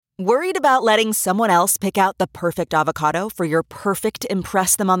Worried about letting someone else pick out the perfect avocado for your perfect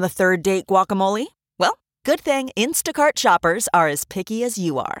impress them on the third date guacamole? Well, good thing Instacart shoppers are as picky as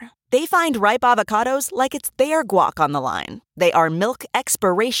you are. They find ripe avocados like it's their guac on the line. They are milk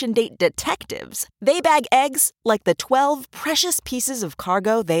expiration date detectives. They bag eggs like the 12 precious pieces of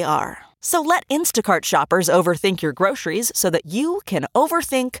cargo they are. So let Instacart shoppers overthink your groceries so that you can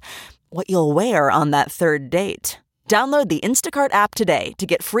overthink what you'll wear on that third date. Download the Instacart app today to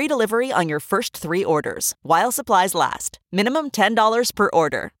get free delivery on your first 3 orders, while supplies last. Minimum $10 per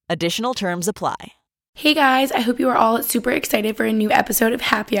order. Additional terms apply. Hey guys, I hope you are all super excited for a new episode of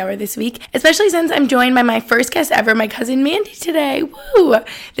Happy Hour this week, especially since I'm joined by my first guest ever, my cousin Mandy today. Woo!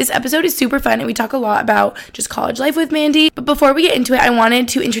 This episode is super fun and we talk a lot about just college life with Mandy. But before we get into it, I wanted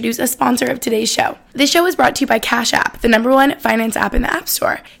to introduce a sponsor of today's show. This show is brought to you by Cash App, the #1 finance app in the App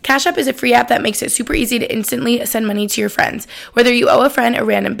Store. Cash App is a free app that makes it super easy to instantly send money to your friends. Whether you owe a friend a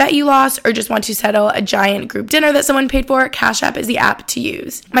random bet you lost or just want to settle a giant group dinner that someone paid for, Cash App is the app to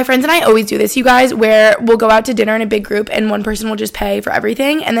use. My friends and I always do this, you guys, where we'll go out to dinner in a big group and one person will just pay for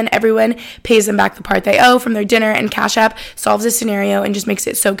everything and then everyone pays them back the part they owe from their dinner, and Cash App solves this scenario and just makes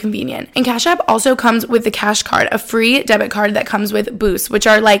it so convenient. And Cash App also comes with the Cash Card, a free debit card that comes with boosts, which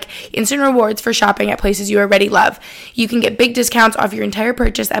are like instant rewards for shopping at places you already love. You can get big discounts off your entire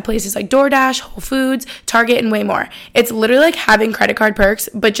purchase at places like DoorDash, Whole Foods, Target, and way more. It's literally like having credit card perks,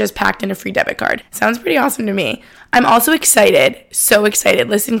 but just packed in a free debit card. Sounds pretty awesome to me. I'm also excited, so excited,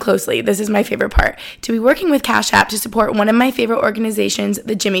 listen closely, this is my favorite part, to be working with Cash App to support one of my favorite organizations,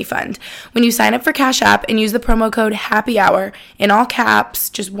 the Jimmy Fund. When you sign up for Cash App and use the promo code Happy Hour in all caps,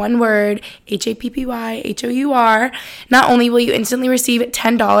 just one word, HAPPYHOUR, not only will you instantly receive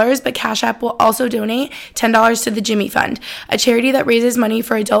 $10, but Cash App will also donate $10 to the Jimmy Fund, a charity that raises money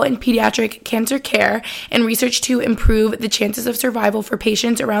for adult and pediatric cancer care and research to improve the chances of survival for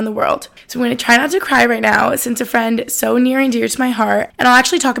patients around the world. So I'm going to try not to cry right now since a friend so near and dear to my heart, and I'll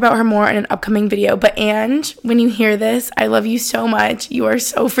actually talk about her more in an upcoming video. But Ange, when you hear this, I love you so much. You are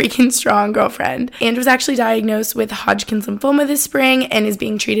so freaking strong, girlfriend. Ange was actually diagnosed with Hodgkin's lymphoma this spring and is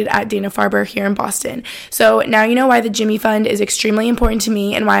being treated at Dana-Farber here in Boston. So now you know why the Jimmy Fund is extremely important to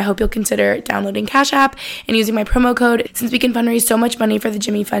me and why I hope you'll consider downloading Cash App and using my promo code, since we can fundraise so much money for the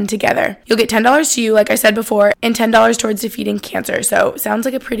Jimmy Fund together. You'll get $10 to you, like I said before, and $10 towards defeating cancer. So sounds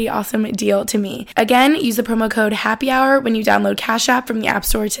like a pretty awesome deal to me. Again, use the promo code Happy Hour when you download Cash App from the App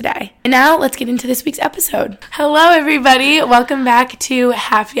Store today. And now let's get into this week's episode. Hello, everybody. Welcome back to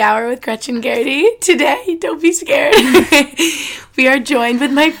Happy Hour with Gretchen Garrity. Today, don't be scared. We are joined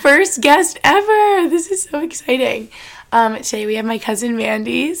with my first guest ever. This is so exciting. Today we have my cousin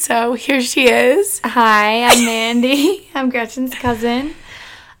Mandy. So here she is. Hi, I'm Mandy. I'm Gretchen's cousin.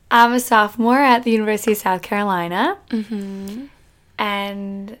 I'm a sophomore at the University of South Carolina. Mm-hmm.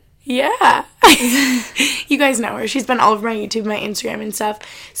 And yeah. You guys know her. She's been all over my YouTube, my Instagram and stuff.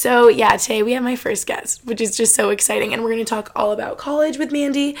 So yeah, today we have my first guest, which is just so exciting. And we're going to talk all about college with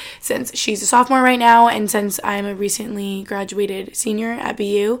Mandy, since she's a sophomore right now and since I'm a recently graduated senior at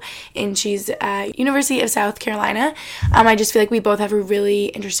BU and she's at University of South Carolina. I just feel like we both have a really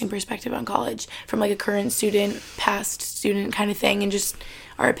interesting perspective on college from like a current student, past student kind of thing, and just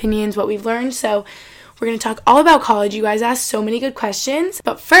our opinions, what we've learned. So we're going to talk all about college. You guys asked so many good questions.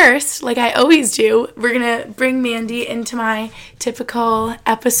 But first, like I always do, we're going to bring Mandy into my typical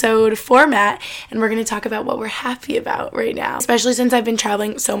episode format, and we're going to talk about what we're happy about right now. Especially since I've been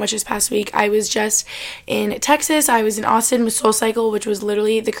traveling so much this past week. I was just in Texas. I was in Austin with SoulCycle, which was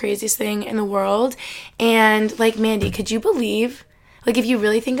literally the craziest thing in the world. And like, Mandy, could you believe, like, if you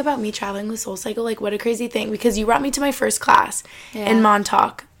really think about me traveling with SoulCycle, like, what a crazy thing. Because you brought me to my first class in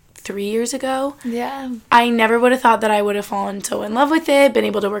Montauk 3 years ago. yeah. I never would have thought that I would have fallen so in love with it, been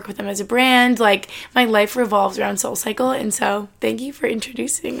able to work with them as a brand. Like, my life revolves around SoulCycle, and so thank you for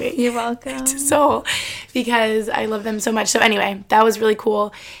introducing me. You're welcome. To Soul, because I love them so much. So anyway, that was really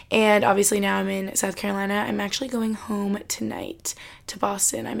cool. And obviously now I'm in South Carolina. I'm actually going home tonight to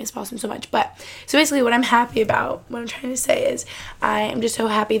Boston. I miss Boston so much. But so basically what I'm happy about, what I'm trying to say is I am just so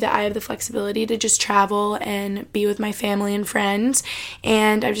happy that I have the flexibility to just travel and be with my family and friends.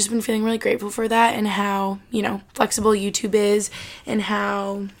 And I've just been feeling really grateful for that, and how, you know, flexible YouTube is, and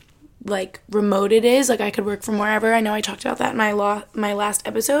how like remote it is. Like, I could work from wherever. I know I talked about that in my last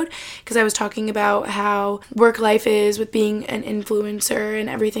episode, because I was talking about how work life is with being an influencer and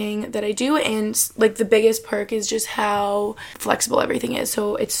everything that I do, and like the biggest perk is just how flexible everything is.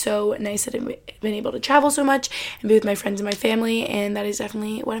 So it's so nice that I've been able to travel so much and be with my friends and my family, and that is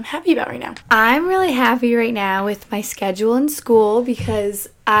definitely what I'm happy about right now. I'm really happy right now with my schedule in school, because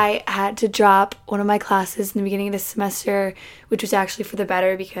I had to drop one of my classes in the beginning of the semester, which was actually for the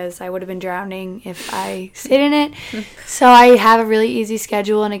better because I would have been drowning if I stayed in it. So I have a really easy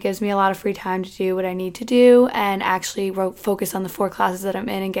schedule, and it gives me a lot of free time to do what I need to do and actually focus on the 4 classes that I'm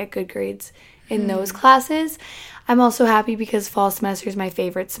in and get good grades in those classes. I'm also happy because fall semester is my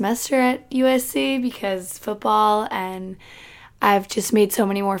favorite semester at USC because football, and I've just made so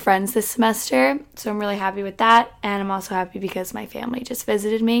many more friends this semester, so I'm really happy with that. And I'm also happy because my family just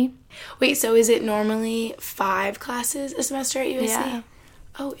visited me. Wait, so is it normally 5 classes a semester at USC? Yeah.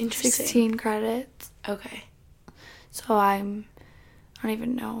 Oh, interesting. 16 credits. Okay. So I don't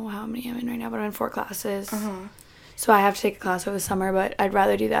even know how many I'm in right now, but I'm in 4 classes. So I have to take a class over the summer, but I'd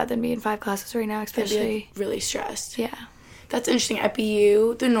rather do that than be in 5 classes right now, especially. I'd be, like, really stressed. Yeah. That's interesting. At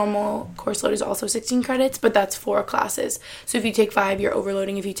BU, the normal course load is also 16 credits, but that's 4 classes. So if you take 5, you're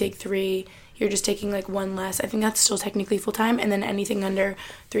overloading. If you take 3, you're just taking, like, 1 less. I think that's still technically full-time. And then anything under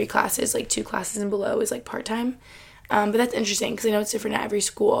 3 classes, like 2 classes and below, is, like, part-time. But that's interesting because I know it's different at every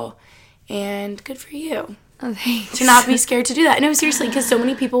school. And good for you. Oh, thanks. To not be scared to do that. No, seriously, because so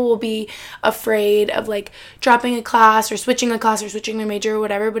many people will be afraid of, like, dropping a class or switching a class or switching their major or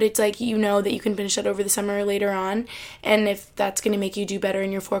whatever, but it's like, you know that you can finish that over the summer or later on, and if that's going to make you do better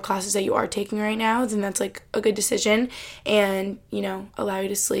in your 4 classes that you are taking right now, then that's, like, a good decision, and, you know, allow you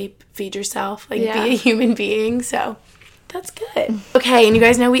to sleep, feed yourself, like, be a human being, so that's good. Okay, and you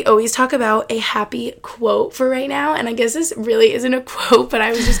guys know we always talk about a happy quote for right now, and I guess this really isn't a quote, but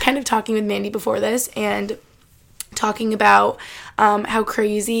I was just kind of talking with Mandy before this, and talking about how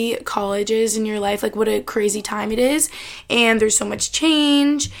crazy college is in your life, like what a crazy time it is, and there's so much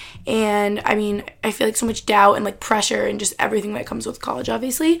change, and I mean, I feel like so much doubt and like pressure and just everything that comes with college,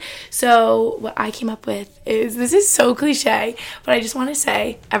 obviously. So what I came up with is, this is so cliche, but I just want to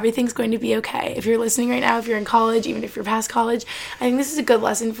say everything's going to be okay. If you're listening right now, if you're in college, even if you're past college, I think this is a good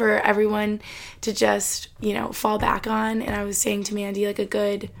lesson for everyone to just, you know, fall back on. And I was saying to Mandy, like, a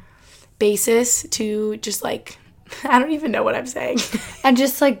good basis to just, like, I don't even know what I'm saying. And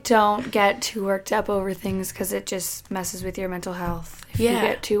just, like, don't get too worked up over things because it just messes with your mental health if you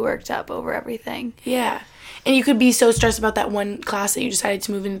get too worked up over everything. Yeah. And you could be so stressed about that one class that you decided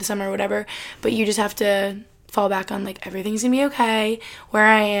to move into the summer or whatever, but you just have to fall back on, like, everything's going to be okay. Where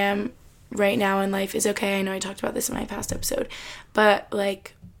I am right now in life is okay. I know I talked about this in my past episode, but,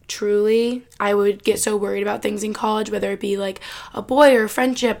 like, truly, I would get so worried about things in college, whether it be, like, a boy or a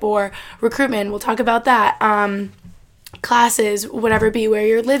friendship or recruitment. We'll talk about that. Classes, whatever it be, where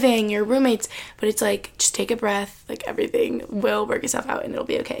you're living, your roommates, but it's like, just take a breath, like, everything will work itself out and it'll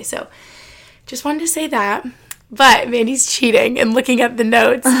be okay. So just wanted to say that. But Mandy's cheating and looking at the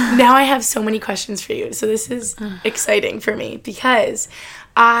notes. Now I have so many questions for you, so this is exciting for me because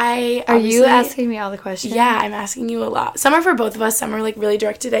Are you asking me all the questions? Yeah, I'm asking you a lot. Some are for both of us, some are, like, really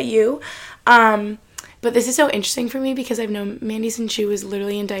directed at you. But this is so interesting for me because I've known Mandy since she was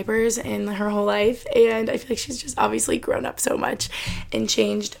literally in diapers in her whole life, and I feel like she's just obviously grown up so much and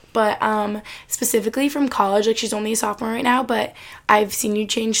changed. But specifically from college, like, she's only a sophomore right now, but I've seen you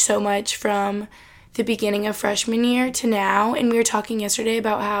change so much from the beginning of freshman year to now, and we were talking yesterday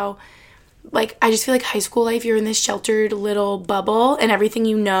about how, like, I just feel like high school life, you're in this sheltered little bubble and everything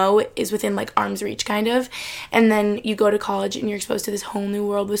you know is within, like, arm's reach kind of, and then you go to college and you're exposed to this whole new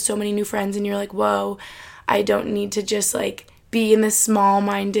world with so many new friends, and you're like, whoa, I don't need to just, like, be in this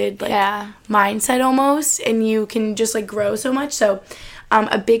small-minded, like, mindset almost, and you can just, like, grow so much. So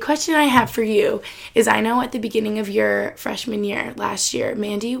a big question I have for you is, I know at the beginning of your freshman year last year,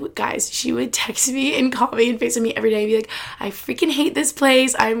 Mandy, guys, she would text me and call me and FaceTime me every day and be like, I freaking hate this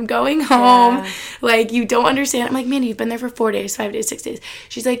place. I'm going home. Yeah. Like, you don't understand. I'm like, Mandy, you've been there for 4 days, 5 days, 6 days.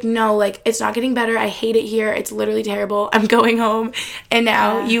 She's like, no, like, it's not getting better. I hate it here. It's literally terrible. I'm going home. And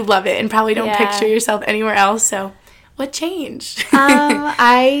now you love it and probably don't picture yourself anywhere else. So what changed?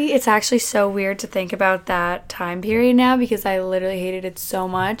 It's actually so weird to think about that time period now because I literally hated it so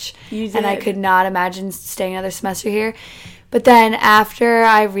much. You did. And I could not imagine staying another semester here. But then after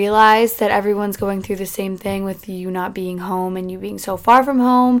I realized that everyone's going through the same thing with you not being home and you being so far from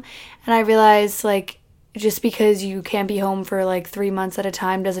home, and I realized, like, just because you can't be home for, like, 3 months at a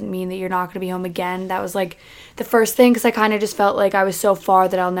time doesn't mean that you're not going to be home again. That was, like, the first thing, because I kind of just felt like I was so far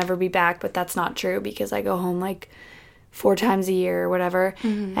that I'll never be back, but that's not true because I go home, like, 4 times a year or whatever.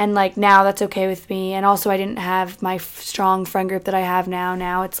 Mm-hmm. And, like, now that's okay with me. And also I didn't have my strong friend group that I have now.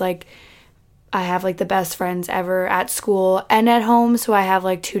 Now it's, like, I have, like, the best friends ever at school and at home. So I have,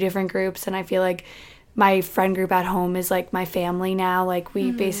 like, 2 different groups. And I feel like my friend group at home is, like, my family now. Like,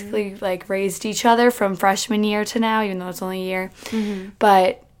 we basically, like, raised each other from freshman year to now, even though it's only a year. Mm-hmm.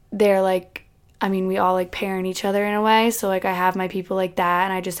 But they're, like, I mean, we all, like, parent each other in a way. So, like, I have my people like that,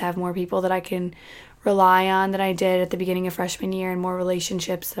 and I just have more people that I can rely on than I did at the beginning of freshman year, and more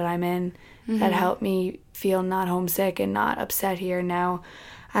relationships that I'm in that help me feel not homesick and not upset here. Now,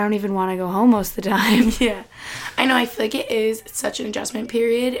 I don't even want to go home most of the time. Yeah. I know. I feel like it is such an adjustment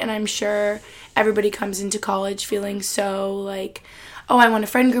period, and I'm sure everybody comes into college feeling so, like, oh, I want a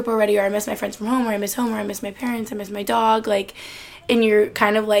friend group already, or I miss my friends from home, or I miss home, or I miss my parents, I miss my dog, like, and you're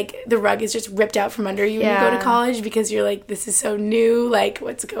kind of like, the rug is just ripped out from under you when you go to college, because you're like, this is so new, like,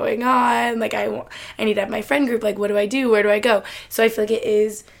 what's going on, like, I need to have my friend group, like, what do I do, where do I go? So I feel like it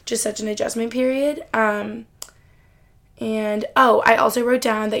is just such an adjustment period. And, I also wrote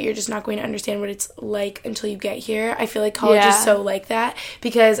down that you're just not going to understand what it's like until you get here. I feel like college is so like that,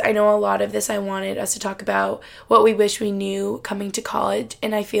 because I know a lot of this I wanted us to talk about what we wish we knew coming to college,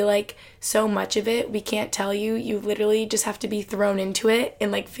 and I feel like so much of it we can't tell you. You literally just have to be thrown into it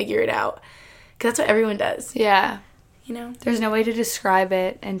and, like, figure it out, because that's what everyone does. Yeah. You know? There's no way to describe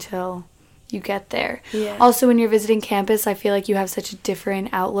it until you get there. Yeah. Also, when you're visiting campus, I feel like you have such a different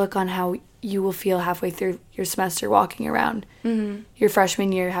outlook on how you will feel halfway through your semester walking around. Your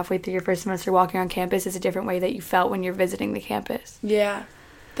freshman year, halfway through your first semester walking around campus, is a different way that you felt when you're visiting the campus. Yeah,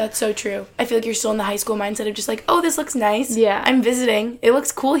 that's so true. I feel like you're still in the high school mindset of just like, oh, this looks nice. Yeah. I'm visiting. It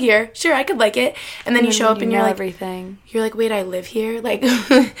looks cool here. Sure, I could like it. And then you show up and you're like, everything. You're like, wait, I live here? Like,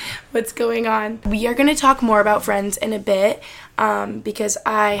 what's going on? We are going to talk more about friends in a bit, because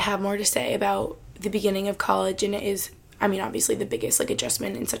I have more to say about the beginning of college, and it is, I mean, obviously the biggest, like,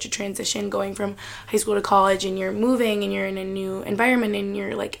 adjustment in such a transition, going from high school to college, and you're moving, and you're in a new environment, and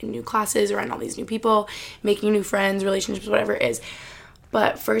you're, like, in new classes, around all these new people, making new friends, relationships, whatever it is.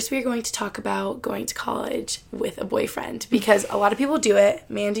 But first, we're going to talk about going to college with a boyfriend, because a lot of people do it.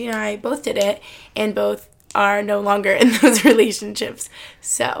 Mandy and I both did it, and both are no longer in those relationships.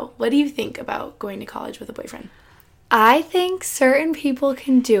 So, what do you think about going to college with a boyfriend? I think certain people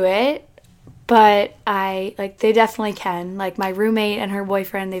can do it, but they definitely can. Like, my roommate and her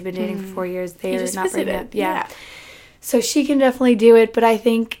boyfriend, they've been dating for 4 years. They are not breaking up. Yeah. So she can definitely do it, but I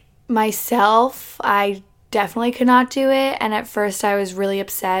think myself, I definitely could not do it. And at first I was really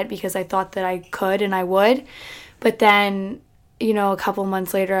upset because I thought that I could and I would. But then, you know, a couple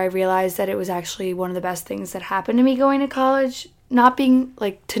months later, I realized that it was actually one of the best things that happened to me going to college. Not being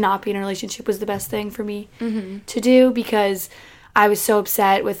in a relationship was the best thing for me to do, because I was so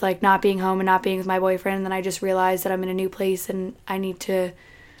upset with, like, not being home and not being with my boyfriend, and then I just realized that I'm in a new place and I need to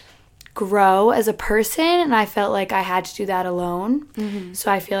grow as a person, and I felt like I had to do that alone. So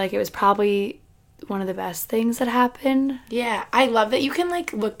I feel like it was probably one of the best things that happened. Yeah, I love that you can,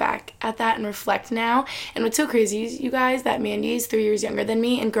 like, look back at that and reflect now. And what's so crazy is, you guys, that Mandy is 3 years younger than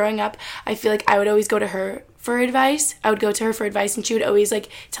me, and growing up, I feel like I would always go to her for advice. I would go to her for advice, and she would always, like,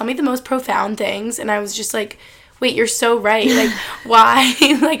 tell me the most profound things, and I was just like, wait, you're so right. Like, why?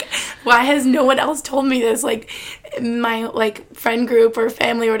 Like, why has no one else told me this? Like, my, like, friend group or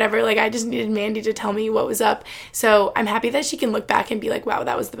family or whatever, like, I just needed Mandy to tell me what was up. So I'm happy that she can look back and be like, wow,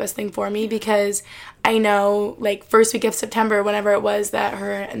 that was the best thing for me, because I know, like, first week of September, whenever it was that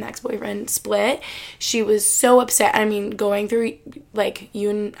her and the ex-boyfriend split, she was so upset. I mean, going through, like, you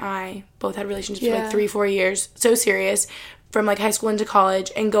and I both had relationships for, like, 3-4 years, so serious, from, like, high school into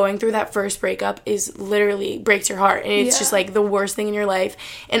college, and going through that first breakup is literally breaks your heart, and it's just, like, the worst thing in your life,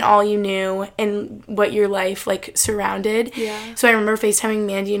 and all you knew, and what your life, like, surrounded. So I remember FaceTiming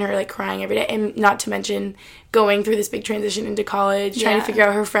Mandy and her, like, crying every day, and not to mention going through this big transition into college, trying to figure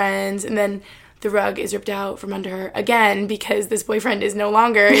out her friends, and then the rug is ripped out from under her again because this boyfriend is no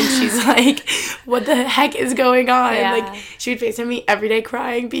longer, and she's like, what the heck is going on? Like, she would FaceTime me every day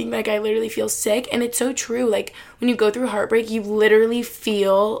crying, being like, I literally feel sick. And it's so true. Like, when you go through heartbreak, you literally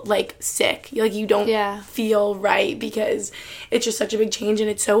feel, like, sick. Like, you don't feel right, because it's just such a big change, and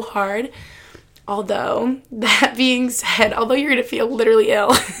it's so hard. Although, that being said, although you're going to feel literally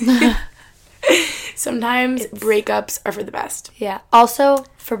ill, sometimes breakups are for the best. Yeah. Also,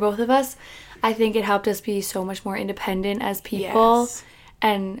 for both of us, I think it helped us be so much more independent as people,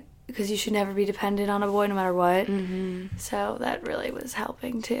 and because you should never be dependent on a boy no matter what. So that really was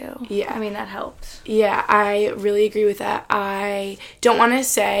helping too. Yeah. I mean, that helped. Yeah, I really agree with that. I don't want to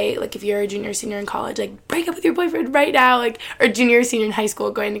say, like, if you're a junior or senior in college, like, break up with your boyfriend right now, like, or junior or senior in high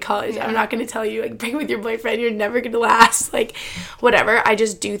school going to college. I'm not going to tell you, like, break up with your boyfriend, you're never going to last, like, whatever. I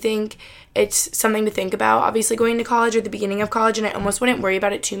just do think it's something to think about, obviously, going to college or the beginning of college, and I almost wouldn't worry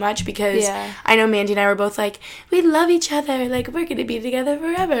about it too much, because I know Mandy and I were both like, we love each other, like, we're going to be together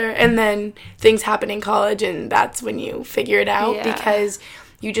forever, and then things happen in college, and that's when you figure it out, because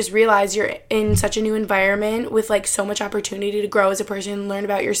you just realize you're in such a new environment with, like, so much opportunity to grow as a person, learn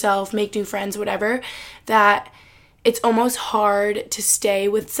about yourself, make new friends, whatever, that it's almost hard to stay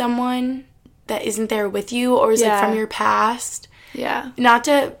with someone that isn't there with you or is, like, from your past. Yeah. Not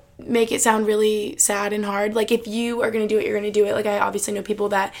to make it sound really sad and hard. Like, if you are going to do it, you're going to do it. Like, I obviously know people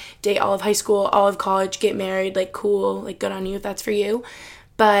that date all of high school, all of college, get married. Like, cool. Like, good on you if that's for you.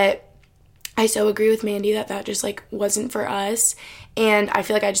 But I so agree with Mandy that just, like, wasn't for us. And I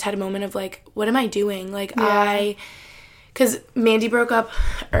feel like I just had a moment of, like, what am I doing? Like, because Mandy broke up,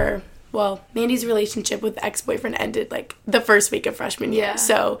 Mandy's relationship with the ex-boyfriend ended, like, the first week of freshman year.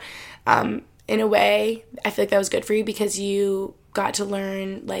 So, in a way, I feel like that was good for you because you got to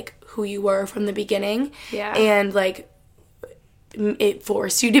learn, like, who you were from the beginning. Yeah. And, like, it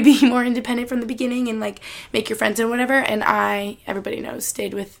forced you to be more independent from the beginning and, like, make your friends and whatever. And everybody knows,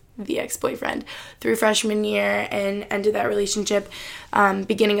 stayed with the ex-boyfriend through freshman year and ended that relationship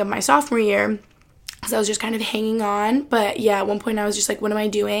beginning of my sophomore year. So I was just kind of hanging on. But, yeah, at one point I was just like, what am I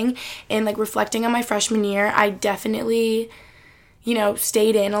doing? And, like, reflecting on my freshman year, I definitely, you know,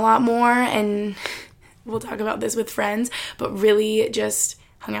 stayed in a lot more. And we'll talk about this with friends, but really just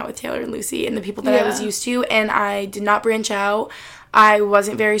hung out with Taylor and Lucy and the people that I was used to. And I did not branch out. I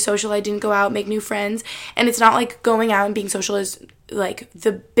wasn't very social. I didn't go out, make new friends. And it's not like going out and being social is, like,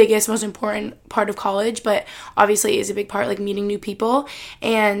 the biggest, most important part of college, but obviously is a big part, like, meeting new people.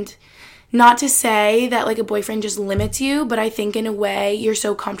 And not to say that, like, a boyfriend just limits you, but I think in a way you're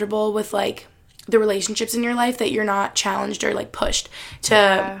so comfortable with, like, the relationships in your life that you're not challenged or, like, pushed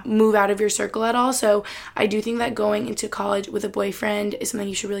to move out of your circle at all. So I do think that going into college with a boyfriend is something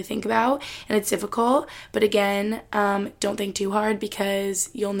you should really think about, and it's difficult. But again, don't think too hard because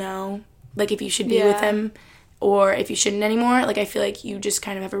you'll know, like, if you should be with him or if you shouldn't anymore. Like, I feel like you just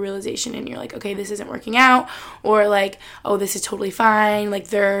kind of have a realization and you're like, okay, this isn't working out, or, like, oh, this is totally fine. Like,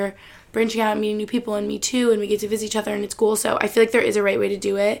 they're branching out and meeting new people, and me too, and we get to visit each other, and it's cool. So I feel like there is a right way to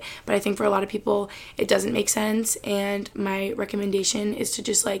do it, but I think for a lot of people it doesn't make sense. And my recommendation is to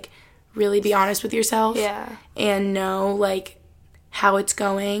just, like, really be honest with yourself and know, like, how it's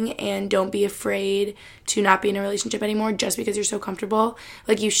going, and don't be afraid to not be in a relationship anymore just because you're so comfortable.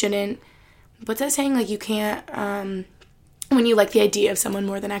 Like, you shouldn't, what's that saying, like, you can't when you like the idea of someone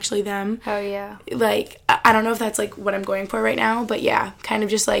more than actually them. Oh, yeah. Like, I don't know if that's, like, what I'm going for right now, but yeah, kind of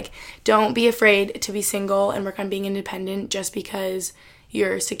just, like, don't be afraid to be single and work on being independent just because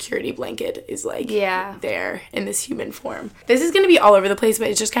your security blanket is, like, there in this human form. This is going to be all over the place, but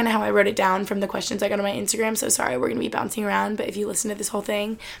it's just kind of how I wrote it down from the questions I got on my Instagram, so sorry, we're going to be bouncing around, but if you listen to this whole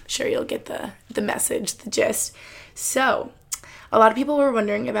thing, I'm sure you'll get the message, the gist. So, a lot of people were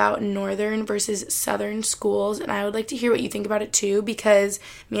wondering about northern versus southern schools, and I would like to hear what you think about it too, because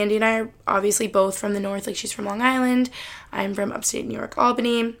Mandy and I are obviously both from the north. Like, she's from Long Island, I'm from upstate New York,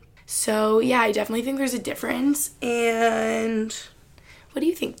 Albany. So yeah, I definitely think there's a difference. And what do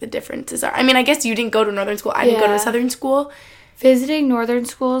you think the differences are? I mean, I guess you didn't go to northern school. I didn't go to a southern school. Visiting northern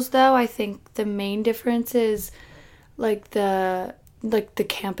schools, though, I think the main difference is, like, the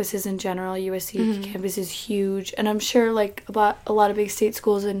campuses in general. USC campus is huge, and I'm sure, like, about a lot of big state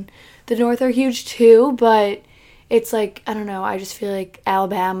schools in the north are huge too, but it's, like, I don't know, I just feel like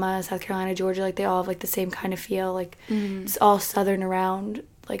Alabama, South Carolina, Georgia, like, they all have, like, the same kind of feel. Like, it's all southern around.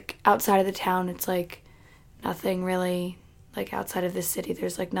 Like, outside of the town, it's, like, nothing really. Like, outside of the city,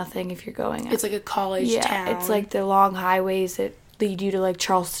 there's, like, nothing if you're going out. It's like a college town. It's, like, the long highways that lead you to, like,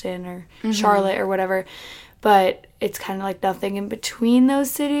 Charleston or Charlotte or whatever. But it's kind of, like, nothing in between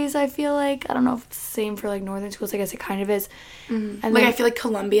those cities, I feel like. I don't know if it's the same for, like, northern schools. I guess it kind of is. And like, I feel like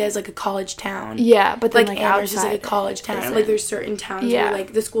Columbia is, like, a college town. Yeah, but then, like Amherst is, like, a college town. Like, there's certain towns where,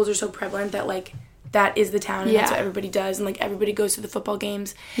 like, the schools are so prevalent that, like, that is the town, and that's what everybody does, and, like, everybody goes to the football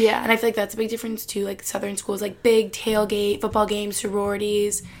games. Yeah. And I feel like that's a big difference, too. Like, southern schools, like, big tailgate football games,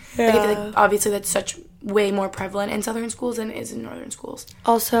 sororities. Yeah. Like, I feel like, obviously, that's such way more prevalent in southern schools than it is in northern schools.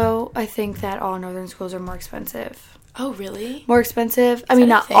 Also, I think that all northern schools are more expensive. Oh, really? More expensive? I mean,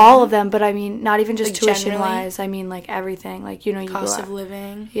 not all of them, but I mean, not even just, like, tuition-wise. I mean, like, everything. Like, you know, you cost of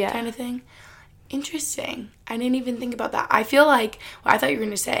living kind of thing. Interesting. I didn't even think about that. I feel like, what I thought you were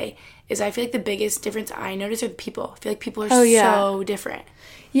going to say is I feel like the biggest difference I notice are the people. I feel like people are so different.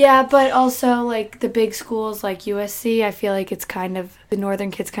 Yeah, but also, like, the big schools like USC, I feel like it's kind of, the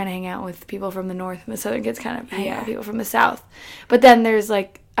northern kids kind of hang out with people from the north, and the southern kids kind of hang out with people from the south. But then there's,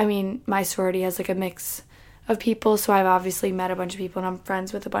 like, I mean, my sorority has, like, a mix of people, so I've obviously met a bunch of people, and I'm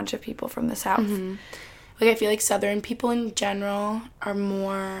friends with a bunch of people from the south. like, I feel like Southern people in general are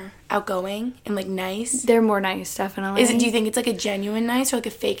more outgoing and, like, nice. They're more nice, definitely. Do you think it's, like, a genuine nice or, like,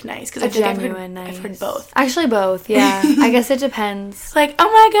 a fake nice? Because I've heard both. Actually, both, yeah. I guess it depends. Like, oh,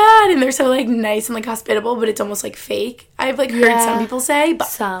 my God, and they're so, like, nice and, like, hospitable, but it's almost, like, fake. I've, like, heard some people say,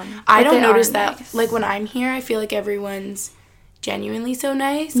 but I don't notice that. Nice. Like, when I'm here, I feel like everyone's genuinely so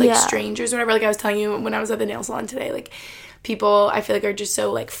nice. Like, strangers or whatever. Like, I was telling you when I was at the nail salon today, like, people, I feel like, are just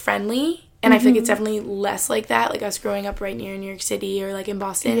so, like, friendly. And I feel like it's definitely less like that. Like, us growing up right near New York City or, like, in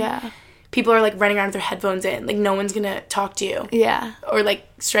Boston. Yeah. People are, like, running around with their headphones in. Like, no one's going to talk to you. Yeah. Or, like,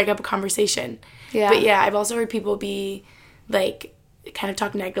 strike up a conversation. Yeah. But, yeah, I've also heard people be, like, kind of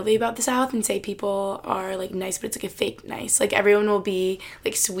talk negatively about the South and say people are, like, nice, but it's, like, a fake nice. Like, everyone will be,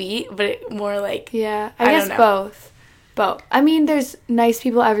 like, sweet, but more, like... Yeah. I guess both. Both. I mean, there's nice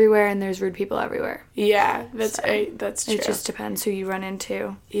people everywhere and there's rude people everywhere. Yeah, that's true. It just depends who you run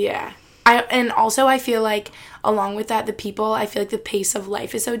into. Yeah. And also I feel like along with that, the people, I feel like the pace of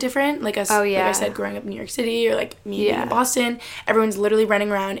life is so different. Like us, like I said, growing up in New York City or like me being in Boston, everyone's literally running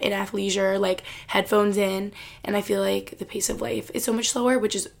around in athleisure, like headphones in. And I feel like the pace of life is so much slower,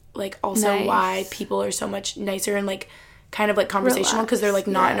 which is like also why people are so much nicer and like kind of like conversational because they're like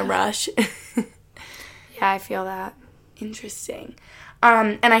not in a rush. Yeah, I feel that. Interesting.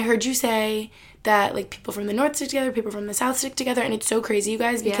 And I heard you say that, like, people from the North stick together, people from the South stick together, and it's so crazy, you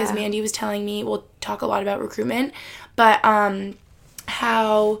guys, because Mandy was telling me, we'll talk a lot about recruitment, but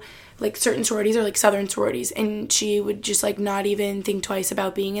how, like, certain sororities are, like, Southern sororities, and she would just, like, not even think twice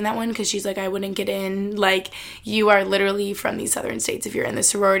about being in that one, because she's like, I wouldn't get in, like, you are literally from these Southern states if you're in the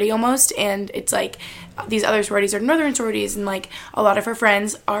sorority almost, and it's, like, these other sororities are Northern sororities, and, like, a lot of her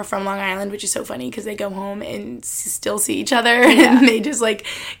friends are from Long Island, which is so funny, because they go home and still see each other, and they just, like,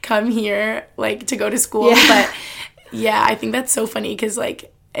 come here, like, to go to school, but, yeah, I think that's so funny, because,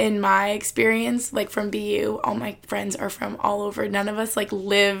 like, in my experience, like, from BU, all my friends are from all over. None of us, like,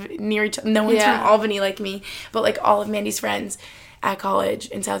 live near each other. No one's from Albany like me. But, like, all of Mandy's friends at college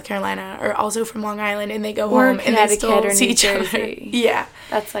in South Carolina are also from Long Island, and they go home and they still see each other. Yeah.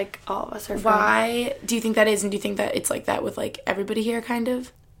 That's, like, all of us are from. Why do you think that is? And do you think that it's like that with, like, everybody here, kind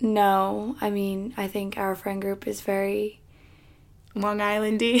of? No. I mean, I think our friend group is very... Long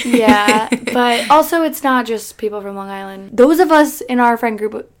Island-y. Yeah, but also it's not just people from Long Island. Those of us in our friend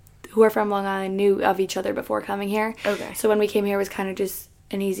group who are from Long Island knew of each other before coming here. Okay. So when we came here, it was kind of just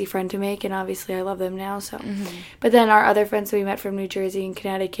an easy friend to make, and obviously I love them now, so. But then our other friends that we met from New Jersey and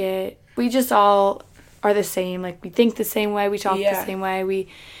Connecticut, we just all are the same. Like, we think the same way, we talk the same way, we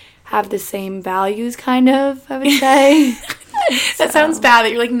have the same values, kind of, I would say. That sounds bad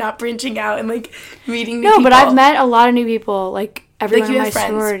that you're, like, not branching out and, like, meeting new people. No, but I've met a lot of new people, like, everyone like, in my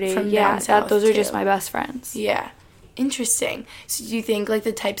sorority. From down south those are too. just my best friends. Yeah. Interesting. So do you think, like,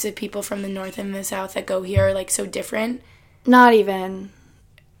 the types of people from the North and the South that go here are, like, so different? Not even.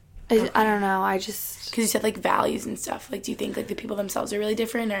 I don't know. I just... Because you said, like, values and stuff. Like, do you think, like, the people themselves are really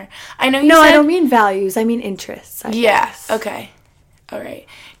different? Or I know you No, said... I don't mean values. I mean interests, I guess. Okay. All right.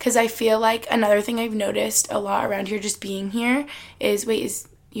 Because I feel like another thing I've noticed a lot around here just being here is... Wait, is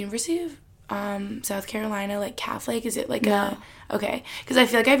University of South Carolina, like, Catholic? Is it, like, Okay. Because I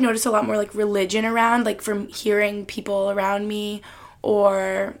feel like I've noticed a lot more, like, religion around, like, from hearing people around me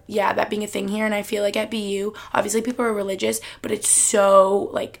or, that being a thing here. And I feel like at BU, obviously people are religious, but it's so,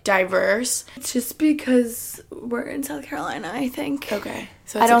 like, diverse. It's just because we're in South Carolina, I think. Okay.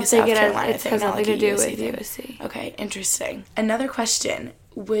 So I don't think it has nothing to do with USC. Okay, interesting. Another question.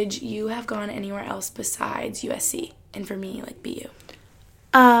 Would you have gone anywhere else besides USC? And for me, like, BU?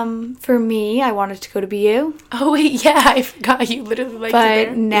 For me, I wanted to go to BU. Oh, wait, yeah, I forgot you literally liked it there.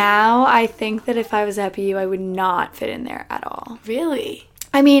 But now I think that if I was at BU, I would not fit in there at all. Really?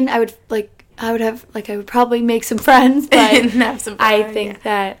 I mean, I would probably make some friends, but have some fun, I think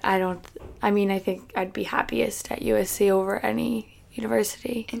that I think I'd be happiest at USC over any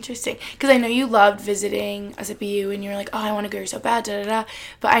university. Interesting. Because I know you loved visiting us at BU and you're like, oh, I want to go here so bad, da-da-da.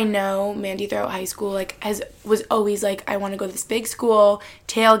 But I know Mandy throughout high school, like, was always like, I want to go to this big school,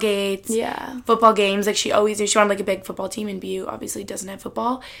 tailgates, football games. Like, she always knew she wanted, like, a big football team, and BU obviously doesn't have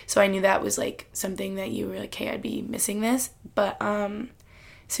football. So I knew that was, like, something that you were like, hey, I'd be missing this. But,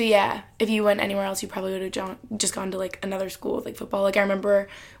 so yeah, if you went anywhere else, you probably would have just gone to, like, another school with, like, football. Like, I remember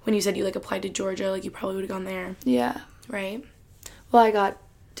when you said you, like, applied to Georgia, like, you probably would have gone there. Yeah. Right? Well, I got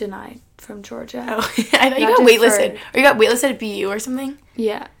denied from Georgia. Oh, I thought you got waitlisted. Or you got waitlisted at BU or something?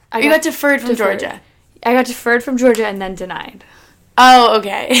 Yeah. You got deferred from Georgia? I got deferred from Georgia and then denied. Oh,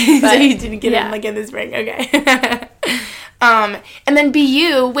 okay. So you didn't get in, like, in the spring. Okay. And then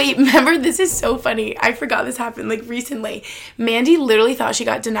BU, wait, remember, this is so funny. I forgot this happened, like, recently. Mandy literally thought she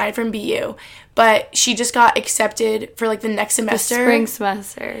got denied from BU, but she just got accepted for, like, the next semester. The spring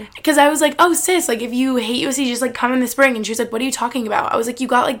semester. Because I was like, oh, sis, like, if you hate USC, just, like, come in the spring. And she was like, what are you talking about? I was like, you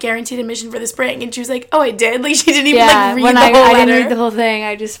got, like, guaranteed admission for the spring. And she was like, oh, I did? Like, she didn't even, like, read the whole letter. I didn't read the whole thing.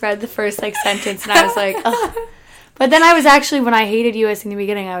 I just read the first, like, sentence, and I was like, ugh. But then I was actually, when I hated USC in the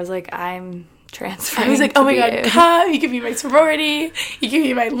beginning, I was like, I'm transferring. I was like, oh my God, come, you can be my sorority, you can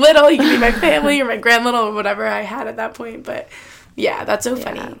be my little, you can be my family, or my grand little, or whatever I had at that point. But yeah, that's so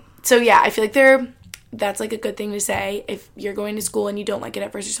funny. So yeah, I feel like that's like a good thing to say. If you're going to school and you don't like it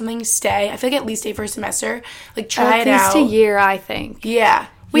at first or something, stay. I feel like at least stay for a semester. Like, try it out. At least a year, I think. Yeah.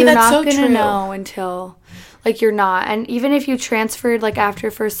 Wait, that's so true. You're not going to know until, like, you're not. And even if you transferred, like,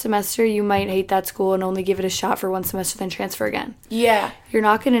 after first semester, you might hate that school and only give it a shot for one semester, then transfer again. Yeah. You're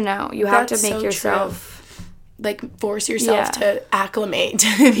not going to know. You have to make yourself, like, force yourself to acclimate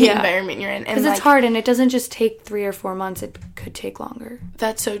to the environment you're in. Because it's hard, and it doesn't just take 3 or 4 months. It could take longer.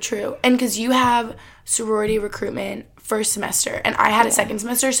 That's so true. And because you have sorority recruitment first semester, and I had a second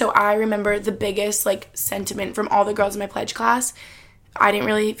semester, so I remember the biggest, like, sentiment from all the girls in my pledge class. I didn't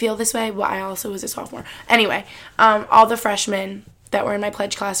really feel this way, but I also was a sophomore. Anyway, all the freshmen that were in my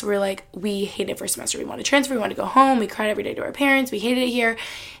pledge class were like, we hated first semester. We want to transfer. We want to go home. We cried every day to our parents. We hated it here.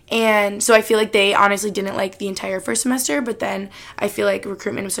 And so I feel like they honestly didn't like the entire first semester, but then I feel like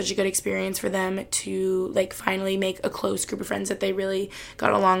recruitment was such a good experience for them to, like, finally make a close group of friends that they really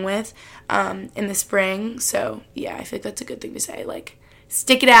got along with in the spring. So yeah, I feel like that's a good thing to say. Like,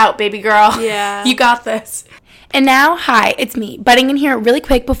 stick it out, baby girl. Yeah. You got this. And now, hi, it's me, butting in here really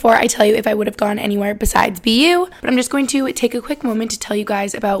quick before I tell you if I would have gone anywhere besides BU, but I'm just going to take a quick moment to tell you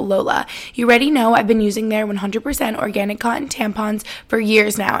guys about Lola. You already know I've been using their 100% organic cotton tampons for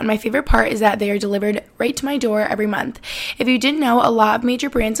years now, and my favorite part is that they are delivered right to my door every month. If you didn't know, a lot of major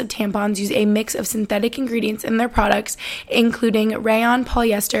brands of tampons use a mix of synthetic ingredients in their products, including rayon,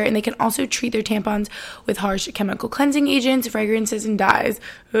 polyester, and they can also treat their tampons with harsh chemical cleansing agents, fragrances, and dyes.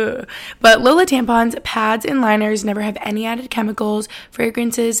 Ugh. But Lola tampons, pads, and liners never have any added chemicals,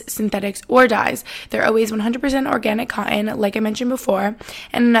 fragrances, synthetics, or dyes. They're always 100% organic cotton, like I mentioned before.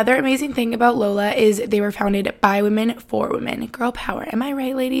 And another amazing thing about Lola is they were founded by women for women. Girl power, am I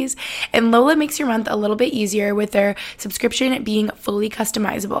right, ladies? And Lola makes your month a little bit easier with their subscription being fully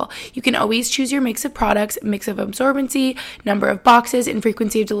customizable. You can always choose your mix of products, mix of absorbency, number of boxes, and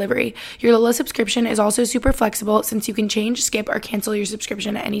frequency of delivery. Your Lola subscription is also super flexible since you can change, skip, or cancel your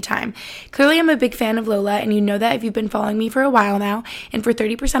subscription at any time. Clearly, I'm a big fan of Lola, and you know that if you've been following me for a while now. And for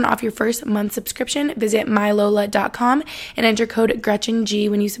 30% off your first month subscription, visit mylola.com and enter code GretchenG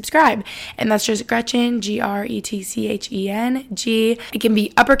when you subscribe. And that's just Gretchen, GretChenG. It can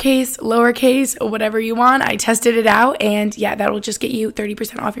be uppercase, lowercase, whatever you want. I tested it out, and yeah, that'll just get you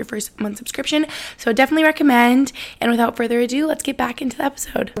 30% off your first month subscription. So definitely recommend. And without further ado, let's get back into the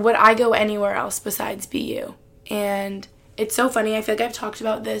episode. Would I go anywhere else besides BU? And it's so funny. I feel like I've talked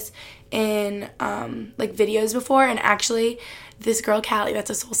about this in like videos before, and actually this girl Callie, that's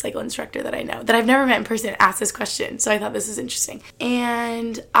a Soul Cycle instructor that I know, that I've never met in person, asked this question, so I thought this is interesting.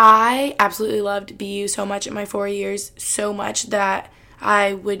 And I absolutely loved BU so much in my 4 years, so much that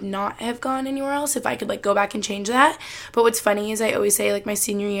I would not have gone anywhere else if I could, like, go back and change that. But what's funny is I always say, like, my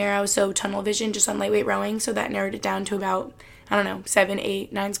senior year I was so tunnel vision just on lightweight rowing, so that narrowed it down to about, I don't know, 7,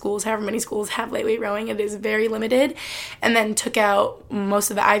 8, 9 schools, however many schools have lightweight rowing. It is very limited. And then took out most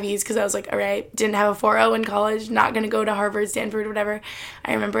of the Ivies because I was like, all right, didn't have a 4.0 in college, not going to go to Harvard, Stanford, whatever.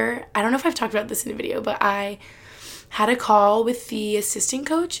 I remember, I don't know if I've talked about this in a video, but I had a call with the assistant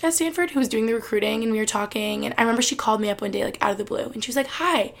coach at Stanford who was doing the recruiting, and we were talking. And I remember she called me up one day, like, out of the blue. And she was like,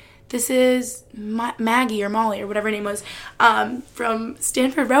 hi, this is Maggie or Molly or whatever her name was from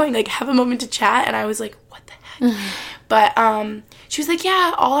Stanford Rowing. Like, have a moment to chat. And I was like, what the heck? But she was like,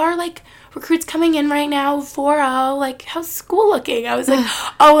 yeah, all our, like, recruits coming in right now, 4.0, like, how's school looking? I was like,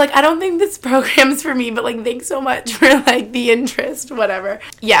 oh, like, I don't think this program's for me, but, like, thanks so much for, like, the interest, whatever.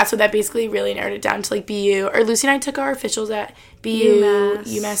 Yeah, so that basically really narrowed it down to, like, BU, or Lucy and I took our officials at BU,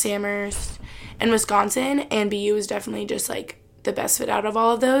 UMass Amherst, and Wisconsin, and BU was definitely just, like, the best fit out of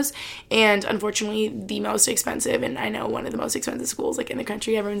all of those, and unfortunately the most expensive, and I know one of the most expensive schools, like, in the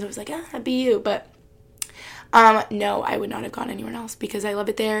country. Everyone's always like, BU, but no, I would not have gone anywhere else because I love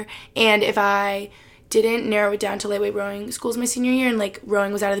it there. And if I didn't narrow it down to lightweight rowing schools my senior year and, like,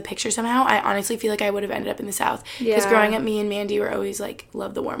 rowing was out of the picture somehow, I honestly feel like I would have ended up in the South. Because growing up, me and Mandy were always, like,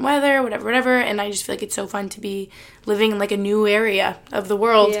 love the warm weather, whatever, and I just feel like it's so fun to be living in, like, a new area of the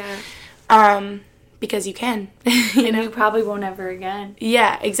world. Yeah. Because you can, you know? You probably won't ever again.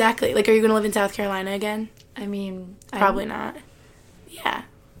 Yeah, exactly. Like, are you going to live in South Carolina again? I mean... Probably not. Yeah.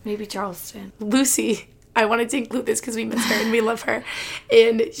 Maybe Charleston. Lucy, I wanted to include this because we miss her and we love her.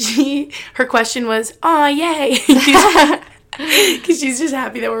 And her question was, "Aw, yay." Because she's just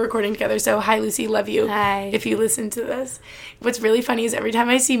happy that we're recording together. So, hi, Lucy. Love you. Hi. If you listen to this. What's really funny is every time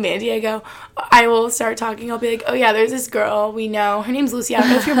I see Mandy, I will start talking. I'll be like, "Oh, yeah, there's this girl we know. Her name's Lucy. I don't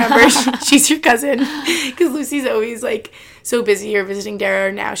know if you remember. She's your cousin." Because Lucy's always, like, so busy or visiting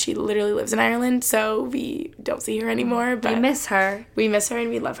Dara. Now she literally lives in Ireland, so we don't see her anymore. But we miss her. We miss her and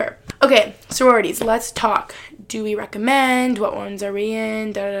we love her. Okay, sororities. Let's talk. Do we recommend? What ones are we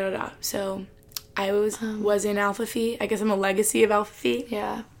in? Da-da-da-da. So... I was in Alpha Phi. I guess I'm a legacy of Alpha Phi.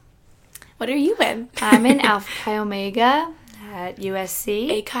 Yeah. What are you in? I'm in Alpha Chi Omega at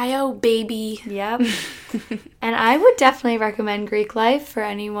USC. A Chi-O baby. Yep. And I would definitely recommend Greek life for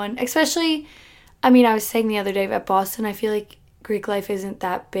anyone, especially, I mean, I was saying the other day at Boston, I feel like Greek life isn't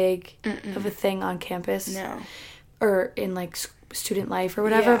that big of a thing on campus. No. Or in, like, student life or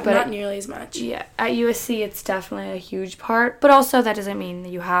whatever. Yeah, but not nearly as much. Yeah. At USC, it's definitely a huge part. But also, that doesn't mean that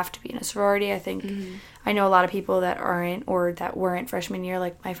you have to be in a sorority. I think I know a lot of people that aren't or that weren't freshman year.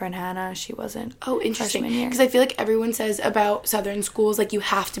 Like, my friend Hannah, she wasn't. Oh, interesting. Because I feel like everyone says about Southern schools, like, you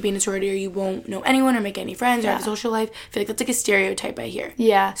have to be in a sorority or you won't know anyone or make any friends or have a social life. I feel like that's, like, a stereotype I hear.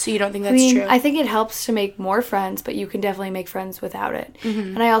 Yeah. So you don't think that's true? I think it helps to make more friends, but you can definitely make friends without it.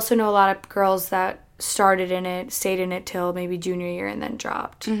 And I also know a lot of girls that started in it, stayed in it till maybe junior year and then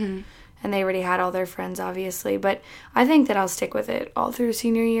dropped. And they already had all their friends, obviously. But I think that I'll stick with it all through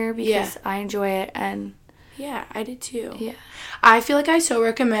senior year because I enjoy it. And yeah, I did too. Yeah. I feel like I so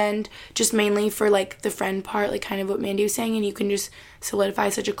recommend just mainly for, like, the friend part, like, kind of what Mandy was saying, and you can just solidify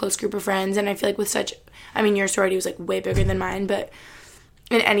such a close group of friends. And I feel like with such, I mean, your sorority was, like, way bigger than mine, but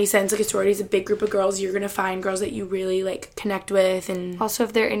in any sense, like, a sorority is a big group of girls. You're going to find girls that you really, like, connect with. And also,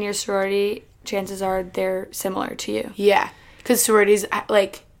 if they're in your sorority, chances are they're similar to you. Yeah, because sororities,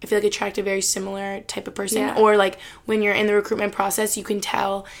 like, I feel like attract a very similar type of person. Yeah. Or, like, when you're in the recruitment process, you can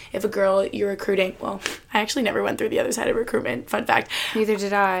tell if a girl you're recruiting, well, I actually never went through the other side of recruitment, fun fact. Neither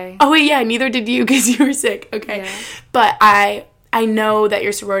did I. Oh, wait, yeah, neither did you because you were sick. Okay. Yeah. But I know that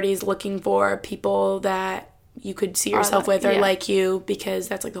your sorority is looking for people that you could see yourself with or like you, because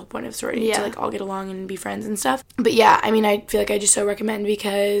that's, like, the whole point of sorority, to, like, all get along and be friends and stuff. But yeah, I mean, I feel like I just so recommend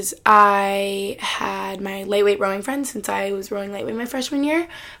because I had my lightweight rowing friends since I was rowing lightweight my freshman year,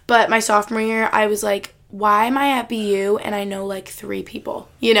 but my sophomore year I was like, why am I at BU and I know, like, 3 people,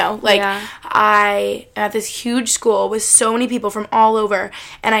 you know? Like, I am at this huge school with so many people from all over,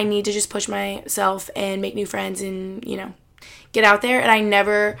 and I need to just push myself and make new friends and, you know, get out there. And I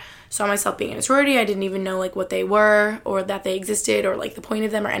never saw myself being in a sorority. I didn't even know, like, what they were or that they existed or, like, the point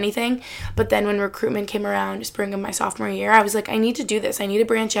of them or anything. But then when recruitment came around, spring of my sophomore year, I was like, I need to do this. I need to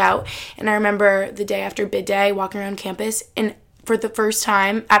branch out. And I remember the day after bid day, walking around campus, and for the first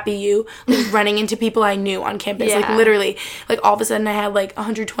time at BU, like, running into people I knew on campus. Like, literally, like, all of a sudden I had, like,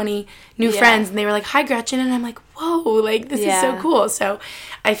 120 new friends, and they were like, hi, Gretchen. And I'm like, whoa, like, this is so cool. So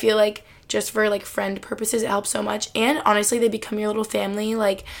I feel like just for, like, friend purposes, it helps so much. And honestly, they become your little family.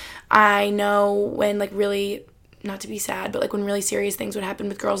 Like, I know when, like, really, not to be sad, but, like, when really serious things would happen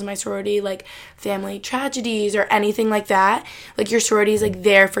with girls in my sorority, like family tragedies or anything like that, like, your sorority is, like,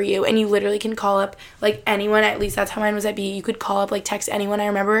 there for you, and you literally can call up, like, anyone. At least that's how mine was at BU. You could call up, like, text anyone. I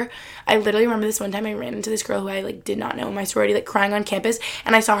literally remember this one time I ran into this girl who I, like, did not know in my sorority, like, crying on campus,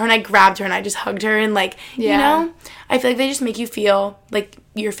 and I saw her and I grabbed her and I just hugged her, and, like, you know, I feel like they just make you feel like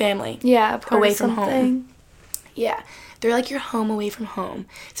your family. Yeah, away from home. Yeah. They're, like, your home away from home.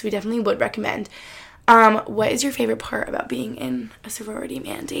 So we definitely would recommend. What is your favorite part about being in a sorority,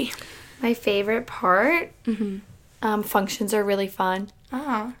 Mandy? My favorite part? Functions are really fun.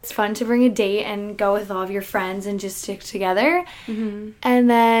 Ah. It's fun to bring a date and go with all of your friends and just stick together. And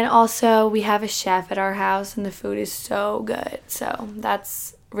then also we have a chef at our house and the food is so good. So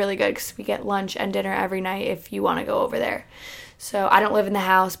that's really good because we get lunch and dinner every night if you want to go over there. So I don't live in the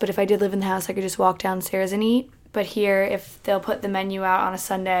house, but if I did live in the house, I could just walk downstairs and eat. But here, if they'll put the menu out on a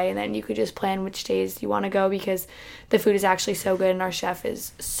Sunday, and then you could just plan which days you want to go because the food is actually so good and our chef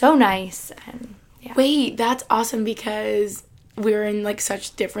is so nice. And yeah. Wait, that's awesome because we're in, like,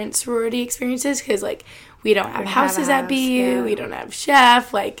 such different sorority experiences because, like, we don't have houses at BU, we don't have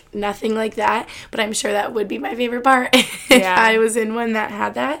chef, like, nothing like that. But I'm sure that would be my favorite part if I was in one that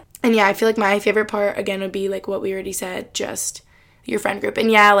had that. And yeah, I feel like my favorite part, again, would be, like, what we already said, just your friend group.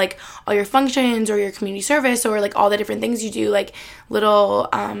 And yeah, like, all your functions or your community service or, like, all the different things you do, like, little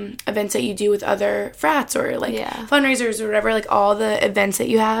events that you do with other frats or, like, fundraisers or whatever, like, all the events that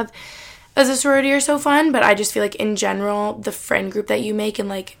you have as a sorority are so fun. But I just feel like in general the friend group that you make and,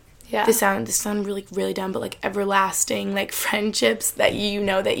 like, this sound really, really dumb, but, like, everlasting, like, friendships that you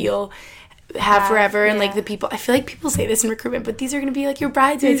know that you'll have forever. And, like, the people, I feel like people say this in recruitment, but these are going to be, like, your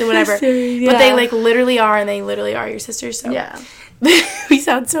bridesmaids or whatever. But they, like, literally are, and they literally are your sisters, so. Yeah. We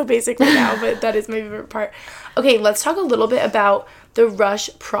sound so basic right now, but that is my favorite part. Okay, let's talk a little bit about the rush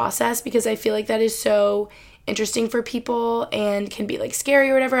process, because I feel like that is so interesting for people and can be, like, scary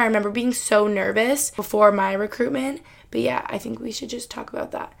or whatever. I remember being so nervous before my recruitment, but yeah, I think we should just talk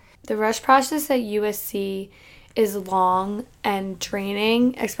about that. The rush process at USC is long and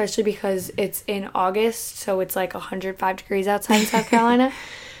draining, especially because it's in August, so it's like 105 degrees outside in South Carolina.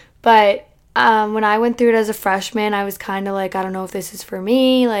 But when I went through it as a freshman, I was kind of like, I don't know if this is for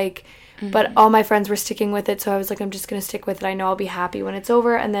me, like, but all my friends were sticking with it, so I was like, I'm just going to stick with it. I know I'll be happy when it's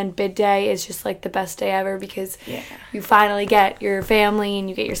over. And then bid day is just, like, the best day ever, because you finally get your family and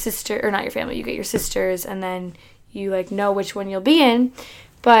you get your sister, or not your family, you get your sisters, and then you, like, know which one you'll be in.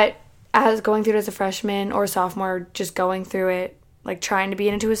 But as going through it as a freshman or sophomore, just going through it, like, trying to be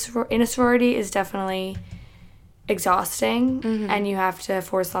in a sorority is definitely exhausting, and you have to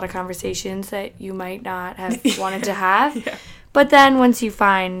force a lot of conversations that you might not have wanted to have. But then once you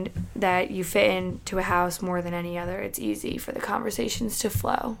find that you fit into a house more than any other, it's easy for the conversations to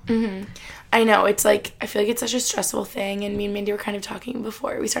flow. I know. It's like, I feel like it's such a stressful thing, and me and Mandy were kind of talking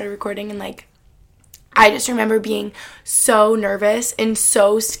before we started recording, and, like, I just remember being so nervous and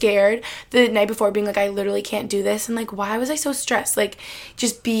so scared the night before, being like, I literally can't do this. And, like, why was I so stressed? Like,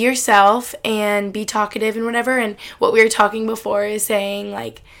 just be yourself and be talkative and whatever. And what we were talking before is saying,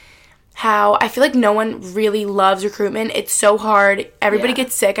 like, how I feel like no one really loves recruitment. It's so hard. Everybody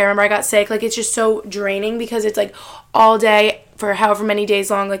gets sick. I remember I got sick. Like, it's just so draining because it's, like, all day for however many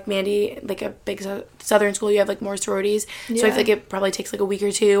days long. Like, Mandy, like, a big southern school, you have, like, more sororities. So I feel like it probably takes, like, a week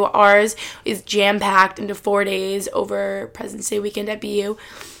or two. Ours is jam-packed into 4 days over President's Day weekend at BU.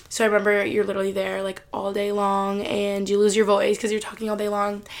 So I remember you're literally there, like, all day long, and you lose your voice because you're talking all day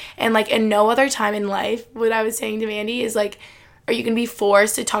long. And, like, in no other time in life, what I was saying to Mandy is, like, are you going to be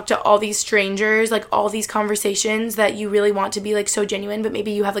forced to talk to all these strangers, like, all these conversations that you really want to be, like, so genuine, but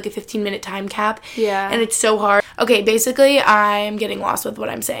maybe you have, like, a 15-minute time cap. Yeah. And it's so hard. Okay, basically, I'm getting lost with what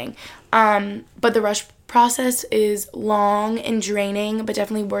I'm saying. But the rush process is long and draining, but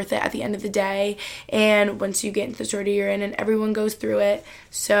definitely worth it at the end of the day. And once you get into the sorority you're in, and everyone goes through it.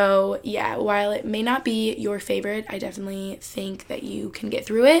 So, yeah, while it may not be your favorite, I definitely think that you can get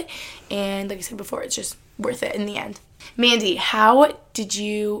through it. And like I said before, it's just worth it in the end. Mandy, how did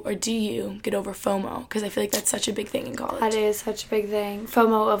you, or do you, get over FOMO? Because I feel like that's such a big thing in college. That is such a big thing.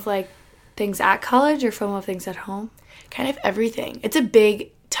 FOMO of, like, things at college, or FOMO of things at home? Kind of everything. It's a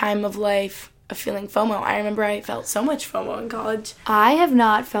big time of life of feeling FOMO. I remember I felt so much FOMO in college. I have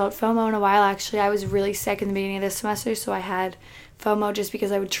not felt FOMO in a while, actually. I was really sick in the beginning of this semester, so I had FOMO just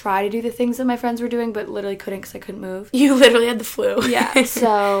because I would try to do the things that my friends were doing, but literally couldn't because I couldn't move. You literally had the flu. Yeah,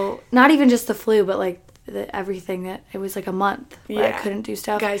 so not even just the flu, but, like, everything that it was like a month where I couldn't do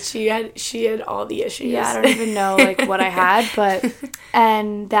stuff. Guys, she had all the issues. Yeah, I don't even know, like, what I had, but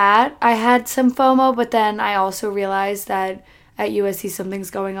and that I had some FOMO, but then I also realized that at USC something's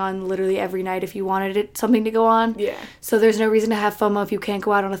going on literally every night if you wanted something to go on. Yeah. So there's no reason to have FOMO if you can't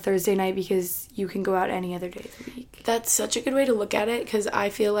go out on a Thursday night, because you can go out any other day of the week. That's such a good way to look at it, because I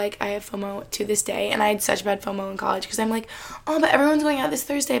feel like I have FOMO to this day, and I had such bad FOMO in college because I'm like, oh, but everyone's going out this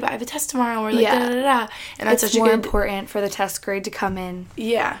Thursday, but I have a test tomorrow, or like da-da-da-da. And that's such a good... It's more important for the test grade to come in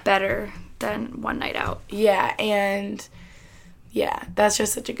better than one night out. Yeah, and... yeah, that's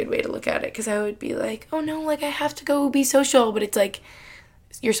just such a good way to look at it, because I would be like, oh no, like, I have to go be social, but it's like,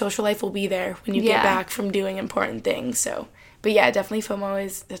 your social life will be there when you get back from doing important things, so, but yeah, definitely FOMO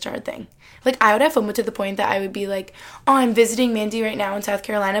is such a hard thing. Like, I would have FOMO to the point that I would be like, oh, I'm visiting Mandy right now in South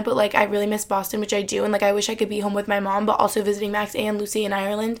Carolina, but, like, I really miss Boston, which I do, and, like, I wish I could be home with my mom, but also visiting Max and Lucy in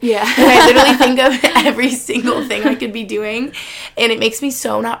Ireland. Yeah. Like, I literally think of every single thing I could be doing, and it makes me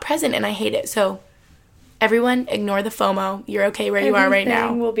so not present, and I hate it, so... everyone, ignore the FOMO. You're okay where you are right now.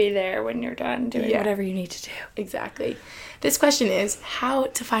 Everything will be there when you're done doing whatever you need to do. Exactly. This question is, how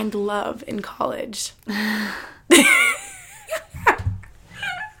to find love in college?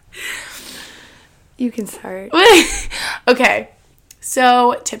 You can start. Okay.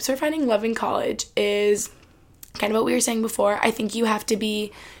 So, tips for finding love in college is kind of what we were saying before. I think you have to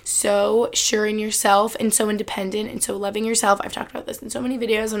be so sure in yourself and so independent and so loving yourself. I've talked about this in so many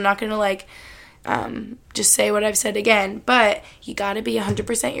videos. I'm not going to, like... just say what I've said again, but you gotta be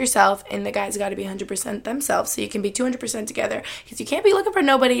 100% yourself, and the guys gotta be 100% themselves, so you can be 200% together, because you can't be looking for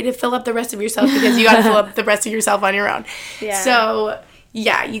nobody to fill up the rest of yourself, because you gotta fill up the rest of yourself on your own. Yeah. So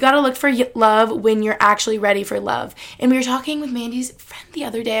Yeah, you gotta look for love when you're actually ready for love. And we were talking with Mandy's friend the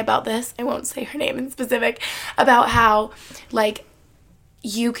other day about this. I won't say her name in specific. About how, like,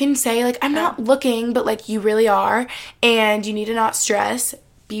 you can say, like, I'm not looking, but, like, you really are. And you need to not stress.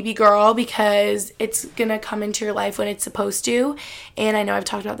 BB girl, because it's gonna come into your life when it's supposed to. And I know I've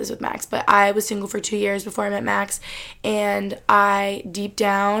talked about this with Max, but I was single for 2 years before I met Max, and I deep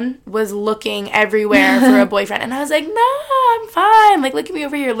down was looking everywhere for a boyfriend, and I was like, nah, I'm fine, like, look at me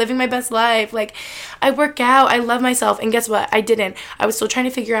over here living my best life, like, I work out, I love myself. And guess what? I didn't. I was still trying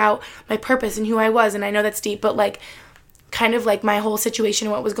to figure out my purpose and who I was, and I know that's deep, but, like, kind of like my whole situation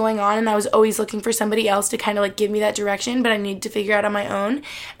and what was going on, and I was always looking for somebody else to kind of like give me that direction, but I needed to figure out on my own.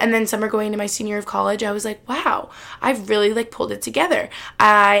 And then summer going into my senior year of college, I was like, wow, I've really like pulled it together.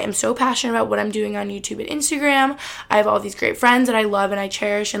 I am so passionate about what I'm doing on YouTube and Instagram. I have all these great friends that I love and I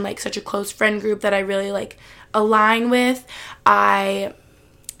cherish, and like such a close friend group that I really like align with.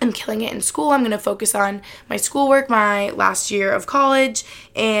 I'm killing it in school. I'm going to focus on my schoolwork, my last year of college,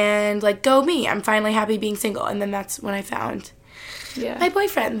 and, like, go me. I'm finally happy being single. And then that's when I found my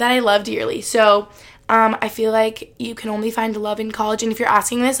boyfriend that I love dearly. So I feel like you can only find love in college. And if you're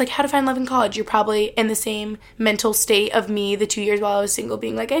asking this, like, how to find love in college, you're probably in the same mental state of me the 2 years while I was single,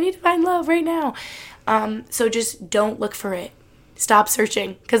 being like, I need to find love right now. So just don't look for it. Stop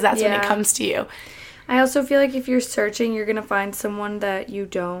searching, because that's when it comes to you. I also feel like if you're searching, you're going to find someone that you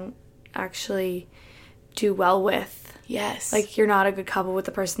don't actually do well with. Yes. Like, you're not a good couple with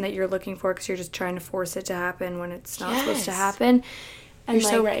the person that you're looking for, because you're just trying to force it to happen when it's not supposed to happen. And you're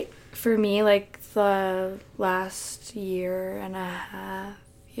so right. For me, like, the last year and a half,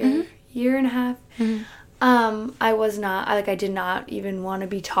 I did not even want to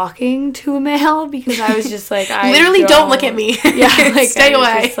be talking to a male, because I was just like, I literally don't look at me. Yeah, like, stay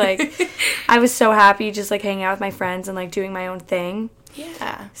away. I was so happy just like hanging out with my friends and like doing my own thing.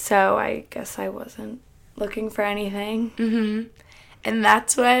 Yeah. So I guess I wasn't looking for anything. Mm-hmm. And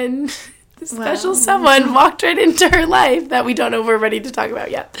that's when the special someone walked right into her life that we don't know if we're ready to talk about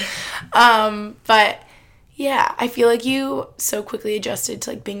yet. But yeah, I feel like you so quickly adjusted to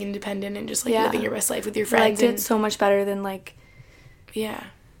like being independent and just like living your best life with your friends. I liked it so much better than like,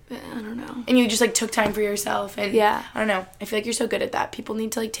 I don't know. And you just like took time for yourself, and I don't know. I feel like you're so good at that. People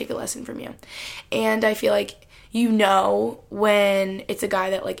need to like take a lesson from you. And I feel like you know when it's a guy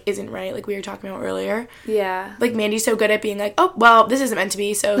that like isn't right, like we were talking about earlier. Yeah. Like Mandy's so good at being like, oh, well, this isn't meant to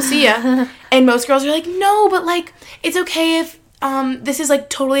be, so see ya. And most girls are like, no, but like it's okay if this is like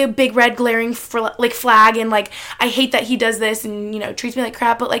totally a big red glaring flag, and like I hate that he does this and, you know, treats me like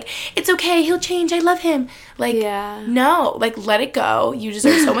crap, but like it's okay, he'll change, I love him. Like no, like let it go. You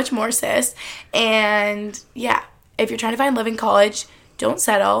deserve so much more, sis. And yeah, if you're trying to find love in college, don't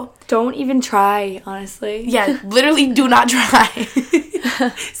settle. Don't even try, honestly. Yeah, literally do not try.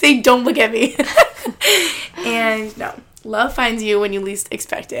 Say, don't look at me. And no, love finds you when you least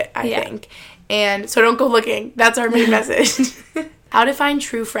expect it, I think. And so don't go looking. That's our main message. How to find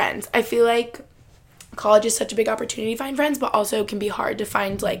true friends. I feel like college is such a big opportunity to find friends, but also can be hard to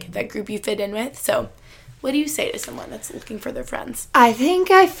find like that group you fit in with. So what do you say to someone that's looking for their friends? I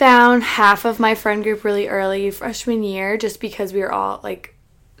think I found half of my friend group really early freshman year, just because we were all like,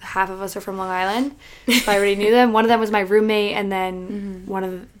 half of us are from Long Island, so I already knew them. One of them was my roommate, and then one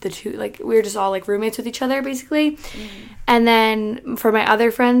of the two, like, we were just all like roommates with each other basically. And then for my other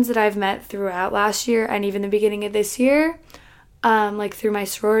friends that I've met throughout last year and even the beginning of this year, like through my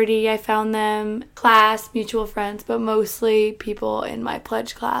sorority, I found them, class, mutual friends, but mostly people in my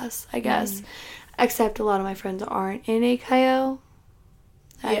pledge class, I guess. Except a lot of my friends aren't in AKO.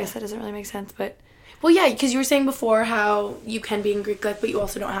 I guess that doesn't really make sense, but... Well, yeah, because you were saying before how you can be in Greek life, but you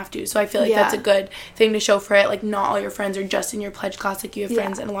also don't have to. So I feel like that's a good thing to show for it. Like, not all your friends are just in your pledge class. Like, you have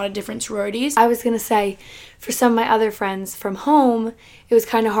friends in a lot of different sororities. I was going to say, for some of my other friends from home, it was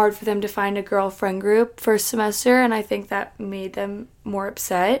kind of hard for them to find a girlfriend group first semester, and I think that made them more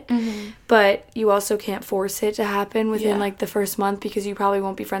upset. But you also can't force it to happen within, like, the first month, because you probably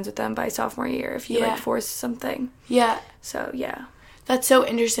won't be friends with them by sophomore year if you, like, force something. Yeah. So, yeah. That's so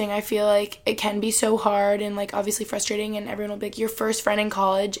interesting. I feel like it can be so hard and, like, obviously frustrating, and everyone will be like, your first friend in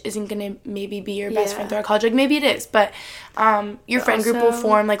college isn't going to maybe be your best friend throughout college. Like, maybe it is, but your friend group will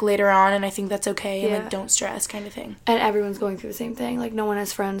form, like, later on, and I think that's okay, and, like, don't stress kind of thing. And everyone's going through the same thing. Like, no one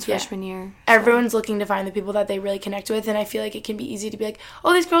has friends freshman year. So. Everyone's looking to find the people that they really connect with, and I feel like it can be easy to be like,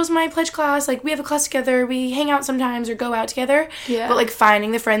 oh, this girl's in my pledge class, like, we have a class together, we hang out sometimes or go out together. Yeah. But, like,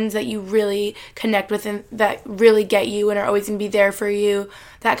 finding the friends that you really connect with and that really get you and are always going to be there for you,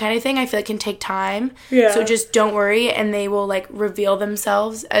 that kind of thing, I feel like can take time. Yeah. So just don't worry, and they will, like, reveal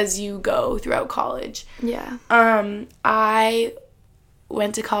themselves as you go throughout college. Yeah. I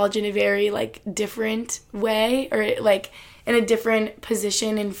went to college in a very, like, different way, or, like, in a different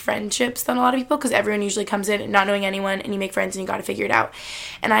position in friendships than a lot of people, because everyone usually comes in not knowing anyone, and you make friends and you got to figure it out.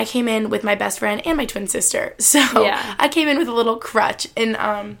 And I came in with my best friend and my twin sister, so I came in with a little crutch, and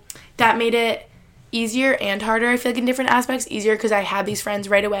that made it easier and harder, I feel like, in different aspects. Easier because I had these friends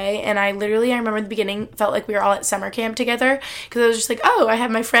right away, and I remember at the beginning felt like we were all at summer camp together, because I was just like, oh, I have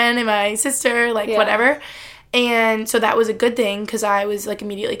my friend and my sister, like, whatever. And so that was a good thing, because I was, like,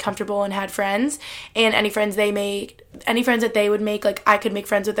 immediately comfortable and had friends, and any friends that they would make, like, I could make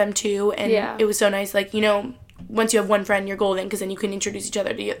friends with them too, and it was so nice, like, you know, once you have one friend, you're golden, because then you can introduce each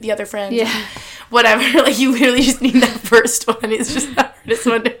other to the other friends, whatever, like, you literally just need that first one. It's just the hardest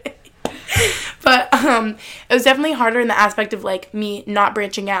one to make. But it was definitely harder in the aspect of, like, me not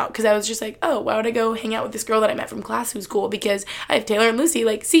branching out, because I was just like, oh, why would I go hang out with this girl that I met from class who's cool, because I have Taylor and Lucy,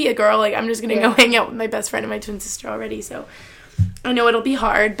 like, see ya, girl, like, I'm just gonna go hang out with my best friend and my twin sister already. So I know it'll be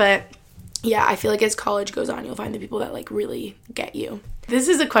hard, but yeah, I feel like as college goes on, you'll find the people that, like, really get you. This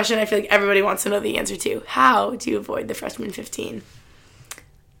is a question I feel like everybody wants to know the answer to. How do you avoid the freshman 15?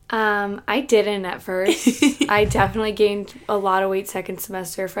 I didn't at first. I definitely gained a lot of weight second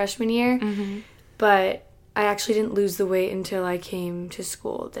semester freshman year, but I actually didn't lose the weight until I came to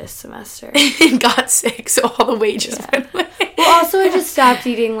school this semester. And got sick, so all the weight just went away. Well, also, I just stopped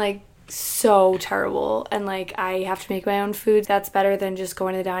eating, like, so terrible, and, like, I have to make my own food. That's better than just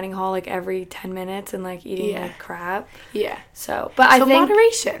going to the dining hall, like, every 10 minutes and, like, eating, like, crap. Yeah. So I think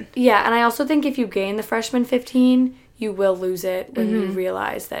moderation. Yeah, and I also think if you gain the freshman 15, you will lose it when you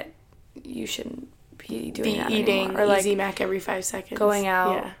realize that you shouldn't be doing that eating anymore. Or, like, Easy Mac every 5 seconds. Going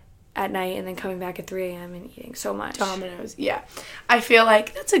out at night and then coming back at 3 a.m. and eating so much. Domino's, I feel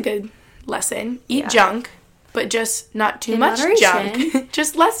like that's a good lesson. Eat junk, but just not too much junk.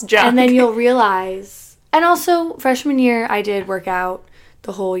 Just less junk. And then you'll realize. And also, freshman year, I did work out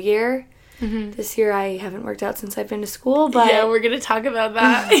the whole year. This year, I haven't worked out since I've been to school, but... Yeah, we're going to talk about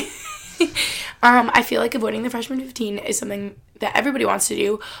that. I feel like avoiding the freshman 15 is something that everybody wants to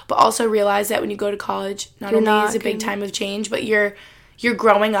do, but also realize that when you go to college, not only is a big time of change, but you're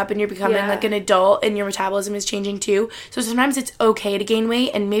growing up and you're becoming like an adult, and your metabolism is changing too. So sometimes it's okay to gain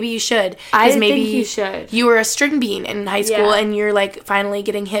weight, and maybe you should. I think you should. You were a string bean in high school, and you're, like, finally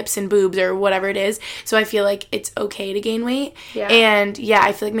getting hips and boobs or whatever it is. So I feel like it's okay to gain weight. Yeah. And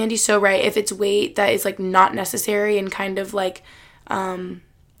I feel like Mandy's so right. If it's weight that is, like, not necessary and kind of, like,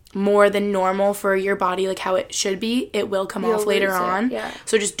 more than normal for your body, like how it should be, it will come off later on.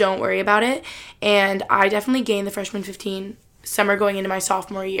 So just don't worry about it. And I definitely gained the freshman 15 summer going into my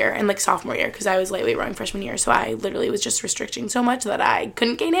sophomore year, and, like, sophomore year, because I was lightweight rowing freshman year, so I literally was just restricting so much that I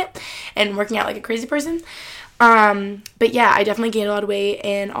couldn't gain it and working out like a crazy person. But yeah, I definitely gained a lot of weight,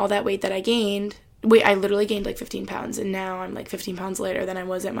 and all that weight that I gained, I literally gained, like, 15 pounds, and now I'm, like, 15 pounds lighter than I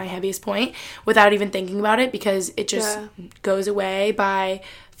was at my heaviest point without even thinking about it, because it just goes away by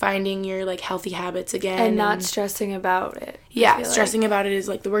finding your, like, healthy habits again. And not stressing about it. Yeah, stressing about it is,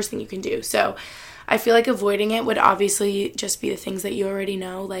 like, the worst thing you can do. So I feel like avoiding it would obviously just be the things that you already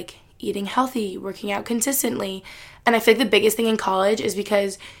know, like eating healthy, working out consistently. And I feel like the biggest thing in college is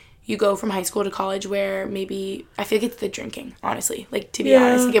because you go from high school to college where maybe, I feel like it's the drinking, honestly. Like, to be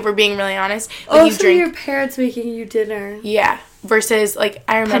honest, like, if we're being really honest. Like, also, your parents making you dinner. Yeah. Versus, like,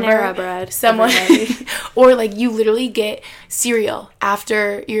 I remember Panera bread. Someone, or, like, you literally get cereal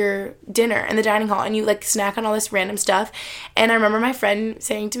after your dinner in the dining hall, and you, like, snack on all this random stuff. And I remember my friend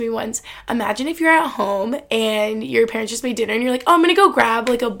saying to me once, imagine if you're at home and your parents just made dinner and you're like, oh, I'm gonna go grab,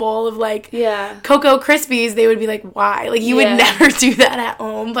 like, a bowl of, like, Cocoa Krispies. They would be like, why? Like, you would never do that at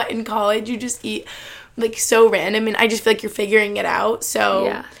home, but in college you just eat, like, so random, and I just feel like you're figuring it out.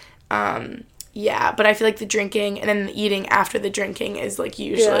 So yeah, but I feel like the drinking and then the eating after the drinking is, like,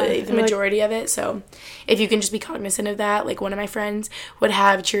 usually the majority of it. So if you can just be cognizant of that, like, one of my friends would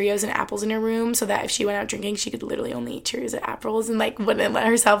have Cheerios and apples in her room so that if she went out drinking, she could literally only eat Cheerios and apples, and, like, wouldn't let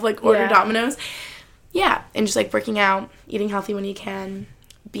herself, like, order Domino's. Yeah, and just, like, working out, eating healthy when you can,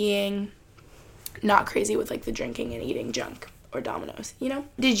 being not crazy with, like, the drinking and eating junk or Domino's, you know?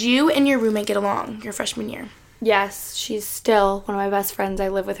 Did you and your roommate get along your freshman year? Yes, she's still one of my best friends. I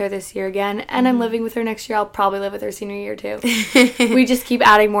live with her this year again, and I'm living with her next year. I'll probably live with her senior year, too. We just keep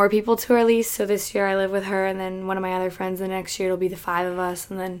adding more people to our lease, so this year I live with her, and then one of my other friends the next year. It'll be the 5 of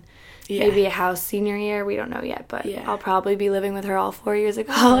us, and then maybe a house senior year. We don't know yet, but I'll probably be living with her all 4 years of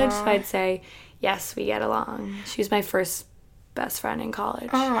college, so I'd say, yes, we get along. She was my first best friend in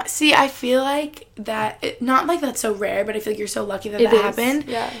college. See, I feel like that, not like that's so rare, but I feel like you're so lucky that happened.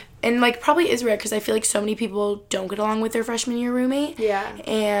 Yeah. And, like, probably is rare because I feel like so many people don't get along with their freshman year roommate. Yeah.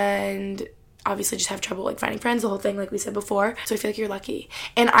 And obviously just have trouble, like, finding friends, the whole thing, like we said before. So I feel like you're lucky.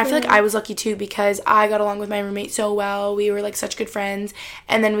 And I feel like I was lucky, too, because I got along with my roommate so well. We were, like, such good friends.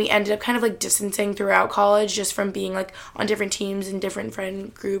 And then we ended up kind of, like, distancing throughout college just from being, like, on different teams and different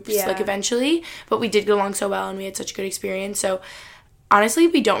friend groups, like, eventually. But we did get along so well, and we had such a good experience. So honestly,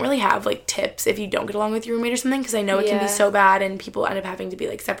 we don't really have, like, tips if you don't get along with your roommate or something, because I know it can be so bad and people end up having to be,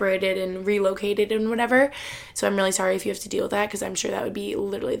 like, separated and relocated and whatever. So I'm really sorry if you have to deal with that, because I'm sure that would be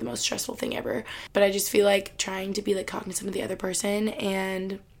literally the most stressful thing ever. But I just feel like trying to be, like, cognizant of the other person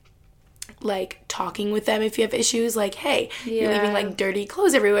and, like, talking with them if you have issues, like, hey, you're leaving, like, dirty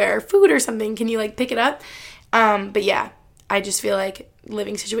clothes everywhere or food or something. Can you, like, pick it up? But yeah, I just feel like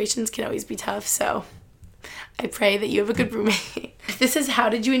living situations can always be tough, so I pray that you have a good roommate. This is, how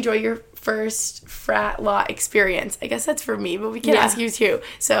did you enjoy your first frat law experience? I guess that's for me, but we can ask you too.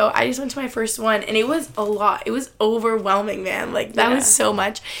 So I just went to my first one, and it was a lot. It was overwhelming, man. Like, that was so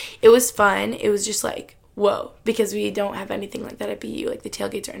much. It was fun. It was just like, whoa, because we don't have anything like that at BU, like the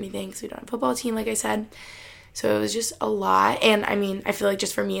tailgates or anything, because we don't have a football team, like I said. So it was just a lot. And I mean, I feel like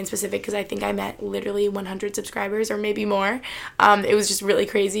just for me in specific, because I think I met literally 100 subscribers or maybe more. It was just really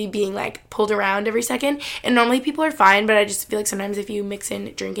crazy being, like, pulled around every second. And normally people are fine, but I just feel like sometimes if you mix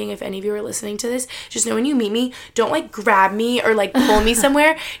in drinking, if any of you are listening to this, just know when you meet me, don't, like, grab me or, like, pull me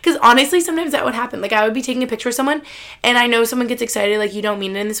somewhere. Because honestly, sometimes that would happen. Like, I would be taking a picture with someone, and I know someone gets excited, like, you don't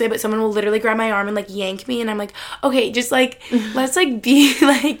mean it in this way, but someone will literally grab my arm and, like, yank me. And I'm like, okay, just, like, let's, like, be,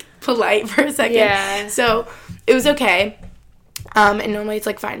 like, polite for a second. Yeah. So it was okay. And normally it's,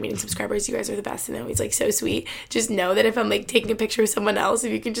 like, fine meeting subscribers. You guys are the best, and they're always, like, so sweet. Just know that if I'm, like, taking a picture with someone else,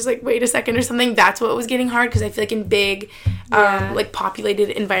 if you can just, like, wait a second or something, that's what was getting hard, because I feel like in big, like, populated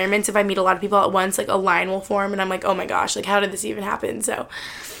environments, if I meet a lot of people at once, like, a line will form, and I'm like, oh my gosh, like, how did this even happen? So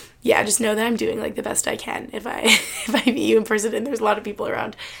yeah, just know that I'm doing, like, the best I can if I meet you in person and there's a lot of people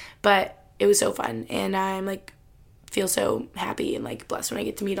around. But it was so fun, and I'm, like, feel so happy and, like, blessed when I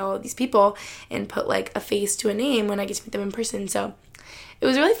get to meet all of these people and put, like, a face to a name when I get to meet them in person. So it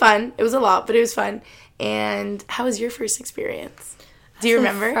was really fun. It was a lot, but it was fun. And how was your first experience? Do you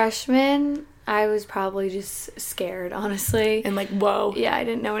remember? As a freshman, I was probably just scared, honestly. And, like, whoa. Yeah, I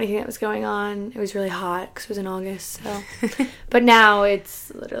didn't know anything that was going on. It was really hot because it was in August, so. But now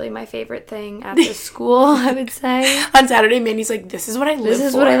it's literally my favorite thing at the school, I would say. On Saturday, Mandy's like, this is what I live for. This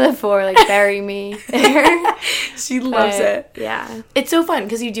is what I live for. Like, bury me there. She loves it. Yeah. It's so fun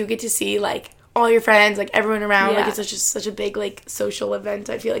because you do get to see, like, all your friends, like, everyone around. Like, it's such a big, like, social event,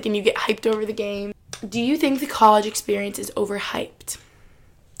 I feel like, and you get hyped over the game. Do you think the college experience is overhyped?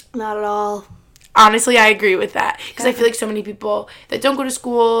 Not at all. Honestly, I agree with that, because I feel like so many people that don't go to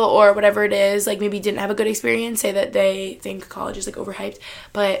school or whatever it is, like, maybe didn't have a good experience, say that they think college is, like, overhyped.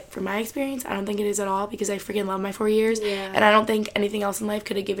 But from my experience, I don't think it is at all, because I freaking love my 4 years. Yeah. And I don't think anything else in life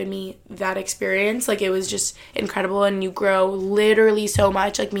could have given me that experience. Like, it was just incredible, and you grow literally so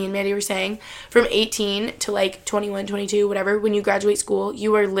much, like me and Mandy were saying. From 18 to, like, 21, 22, whatever, when you graduate school,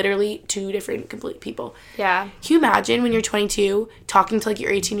 you are literally two different complete people. Yeah. Can you imagine when you're 22 talking to, like,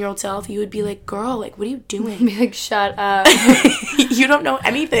 your 18-year-old self? You would be like, girl, like, what are you doing? Be like, shut up. You don't know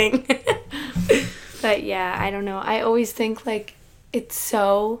anything. But yeah, I don't know. I always think, like, it's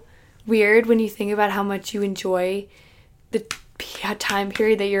so weird when you think about how much you enjoy the time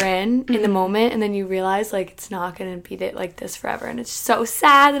period that you're in the moment, and then you realize, like, it's not going to be like this forever, and it's so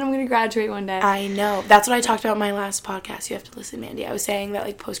sad that I'm going to graduate one day. I know. That's what I talked about in my last podcast. You have to listen, Mandy. I was saying that,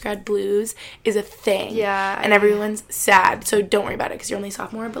 like, post-grad blues is a thing. Yeah. And everyone's sad, so don't worry about it because you're only a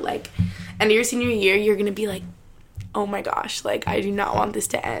sophomore, but, like, end of your senior year, you're going to be like, oh my gosh, like, I do not want this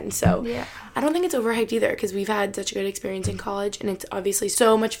to end. So yeah. I don't think it's overhyped either, because we've had such a good experience in college, and it's obviously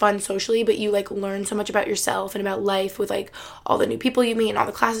so much fun socially, but you, like, learn so much about yourself and about life with, like, all the new people you meet and all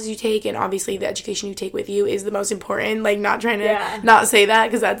the classes you take, and obviously the education you take with you is the most important. Like, not trying to not say that,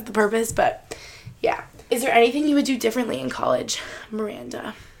 because that's the purpose, but yeah. Is there anything you would do differently in college,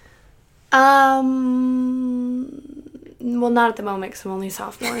 Miranda? Well, not at the moment, because I'm only a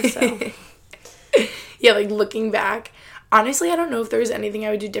sophomore, so... Yeah, like, looking back, honestly, I don't know if there's anything I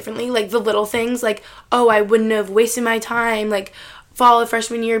would do differently. Like, the little things, like, oh, I wouldn't have wasted my time, like, fall of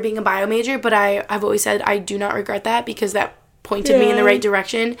freshman year being a bio major, but I've always said I do not regret that, because that pointed me in the right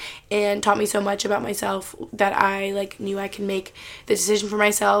direction and taught me so much about myself that I, like, knew I could make the decision for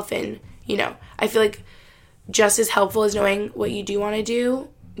myself. And, you know, I feel like just as helpful as knowing what you do want to do,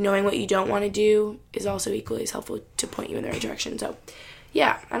 knowing what you don't want to do is also equally as helpful to point you in the right direction. So,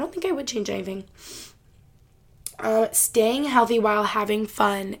 yeah, I don't think I would change anything. Staying healthy while having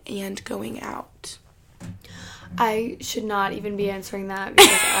fun and going out. I should not even be answering that because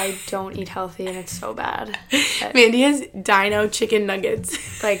I don't eat healthy and it's so bad. Mandy has dino chicken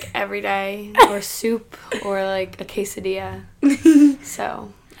nuggets. Like every day, or soup, or like a quesadilla.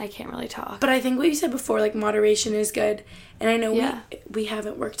 So I can't really talk. But I think what you said before, like moderation is good. And I know we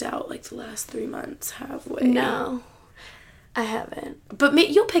haven't worked out like the last 3 months, have we? No, I haven't. But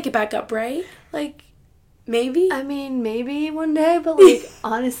you'll pick it back up, right? Like... Maybe? I mean, maybe one day, but, like,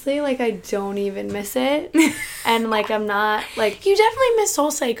 honestly, like, I don't even miss it. And, like, I'm not, like... You definitely miss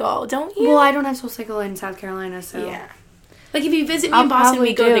SoulCycle, don't you? Well, I don't have SoulCycle in South Carolina, so... Yeah. Like, if you visit me in Boston,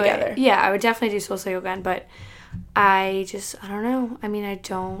 we go together. Yeah, I would definitely do SoulCycle again, but I don't know. I mean, I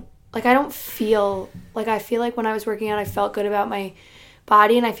don't feel... Like, I feel like when I was working out, I felt good about my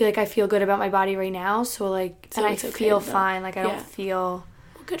body, and I feel like I feel good about my body right now, so, like... So and I feel fine. Like, I don't feel...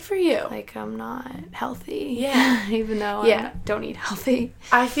 Good for you. Like, I'm not healthy. Yeah. Even though I don't eat healthy.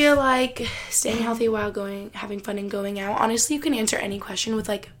 I feel like staying healthy while having fun and going out, honestly, you can answer any question with,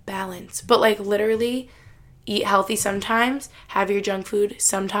 like, balance. But, like, literally eat healthy sometimes, have your junk food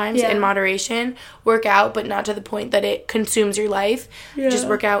sometimes in moderation, work out, but not to the point that it consumes your life. Yeah. Just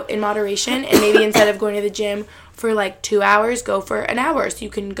work out in moderation, and maybe instead of going to the gym for, like, 2 hours, go for an hour so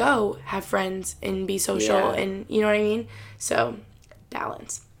you can go have friends and be social and, you know what I mean? So...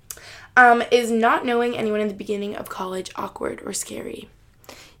 balance. Is not knowing anyone in the beginning of college awkward or scary?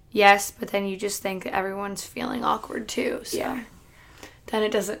 Yes, but then you just think that everyone's feeling awkward too. So then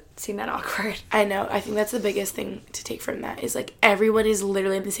it doesn't seem that awkward. I know. I think that's the biggest thing to take from that is, like, everyone is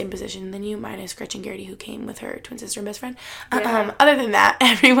literally in the same position than you, minus Gretchen Garrity, who came with her twin sister and best friend. Yeah. Other than that,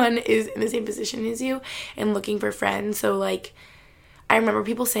 everyone is in the same position as you and looking for friends. So, like, I remember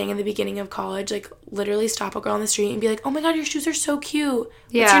people saying in the beginning of college, like, literally stop a girl on the street and be like, oh my god, your shoes are so cute.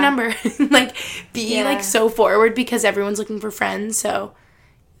 What's your number? Like, be, like, so forward because everyone's looking for friends. So,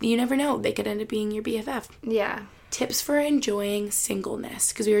 you never know. They could end up being your BFF. Yeah. Tips for enjoying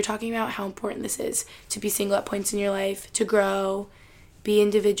singleness. Because we were talking about how important this is to be single at points in your life, to grow, be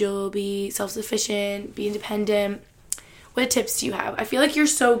individual, be self-sufficient, be independent. What tips do you have? I feel like you're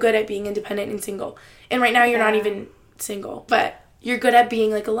so good at being independent and single. And right now you're not even single. But... you're good at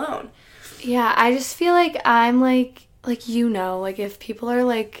being, like, alone. Yeah, I just feel like I'm, like, you know, like, if people are,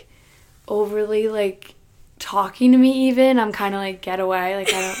 like, overly, like, talking to me even, I'm kind of, like, get away.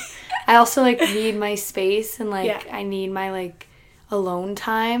 Like, I also, like, need my space and, like, I need my, like, alone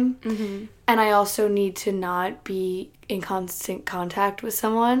time. Mm-hmm. And I also need to not be in constant contact with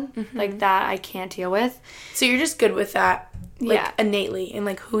someone. Mm-hmm. Like, that I can't deal with. So you're just good with that, like, innately, and,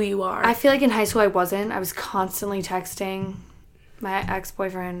 like, who you are. I feel like in high school I wasn't. I was constantly texting my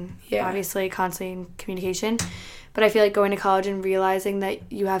ex-boyfriend, obviously constantly in communication, but I feel like going to college and realizing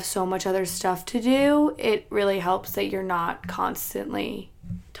that you have so much other stuff to do, it really helps that you're not constantly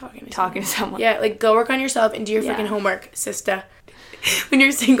talking to someone. Yeah, like, go work on yourself and do your freaking homework, sister. When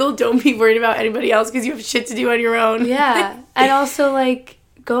you're single, don't be worried about anybody else because you have shit to do on your own. Yeah, and also, like,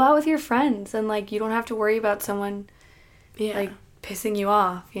 go out with your friends and, like, you don't have to worry about someone, like, pissing you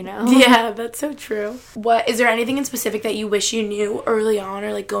off, you know? Yeah, that's so true. Is there anything in specific that you wish you knew early on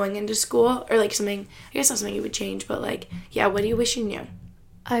or, like, going into school? Or, like, something, I guess not something you would change, but, like, what do you wish you knew?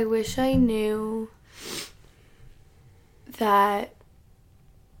 I wish I knew that,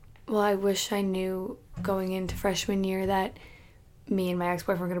 I wish I knew going into freshman year that me and my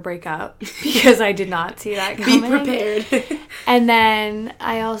ex-boyfriend were going to break up because I did not see that coming. Be prepared. And then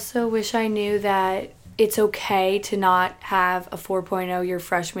I also wish I knew that it's okay to not have a 4.0 your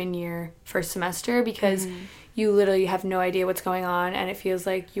freshman year first semester because you literally have no idea what's going on and it feels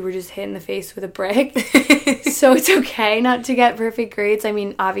like you were just hit in the face with a brick. So it's okay not to get perfect grades. I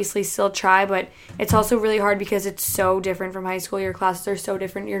mean, obviously still try, but it's also really hard because it's so different from high school. Your classes are so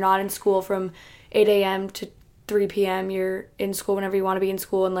different. You're not in school from 8 a.m. to 3 p.m. You're in school whenever you want to be in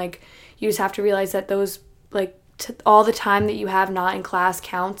school, and, like, you just have to realize that those, like, all the time that you have not in class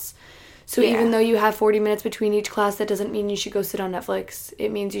counts. So even though you have 40 minutes between each class, that doesn't mean you should go sit on Netflix.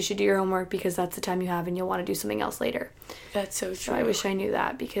 It means you should do your homework because that's the time you have and you'll want to do something else later. That's so true. So I wish I knew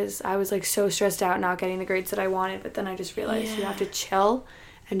that because I was, like, so stressed out not getting the grades that I wanted, but then I just realized you have to chill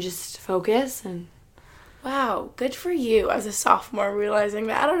and just focus. And wow, good for you as a sophomore realizing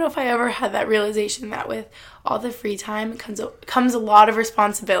that. I don't know if I ever had that realization that with all the free time comes a lot of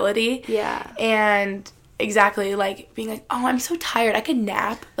responsibility. Yeah. And... exactly, like, being like, oh, I'm so tired, I could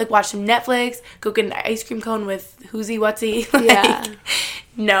nap, like, watch some Netflix, go get an ice cream cone with whoosy whatsy, like,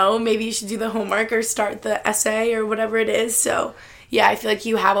 no, maybe you should do the homework or start the essay or whatever it is. So, yeah, I feel like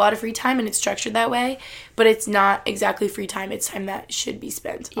you have a lot of free time and it's structured that way, but it's not exactly free time, it's time that should be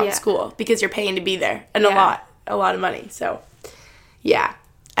spent on school because you're paying to be there, and a lot of money. So, yeah,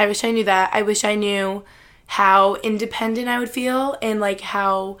 I wish I knew that. I wish I knew how independent I would feel and, like,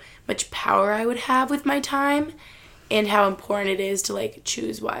 how much power I would have with my time and how important it is to, like,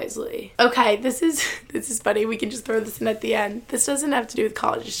 choose wisely. Okay, this is funny. We can just throw this in at the end. This doesn't have to do with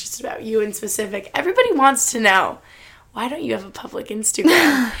college. It's just about you in specific. Everybody wants to know, why don't you have a public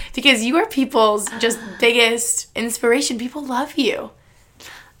Instagram? Because you are people's just biggest inspiration. People love you.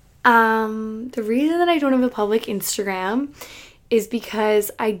 The reason that I don't have a public Instagram is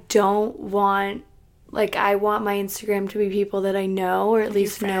because I don't want, like, I want my Instagram to be people that I know or at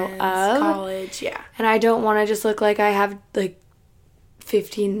least friends, know of. College, yeah. And I don't want to just look like I have, like,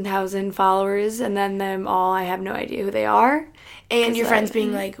 15,000 followers and then them all, I have no idea who they are. And your friends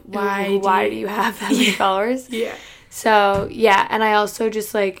being like, why do you have that many followers? Yeah. So, yeah, and I also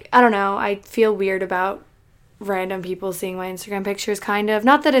just, like, I don't know, I feel weird about random people seeing my Instagram pictures, kind of.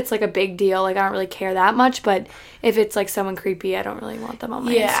 Not that it's, like, a big deal, like, I don't really care that much, but if it's, like, someone creepy, I don't really want them on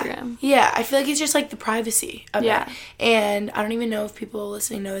my Instagram. Yeah, I feel like it's just, like, the privacy of it. And I don't even know if people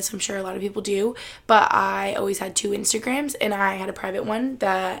listening know this, I'm sure a lot of people do, but I always had 2 Instagrams, and I had a private one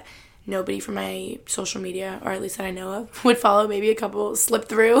that nobody from my social media, or at least that I know of, would follow. Maybe a couple slip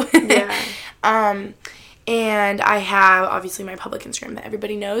through. Yeah. And I have, obviously, my public Instagram that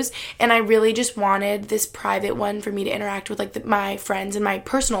everybody knows. And I really just wanted this private one for me to interact with, like, my friends in my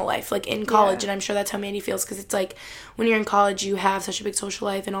personal life, like, in college. And I'm sure that's how Mandy feels, because it's, like, when you're in college, you have such a big social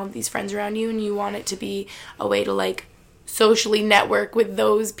life and all of these friends around you, and you want it to be a way to, like, socially network with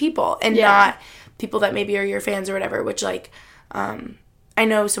those people and not people that maybe are your fans or whatever, which, like, I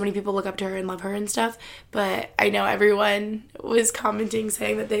know so many people look up to her and love her and stuff, but I know everyone was commenting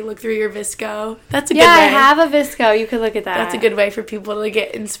saying that they look through your Visco. That's a good way. Yeah, I have a Visco. You could look at that. That's a good way for people to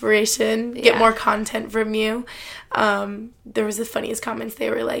get inspiration, get more content from you. There was the funniest comments. They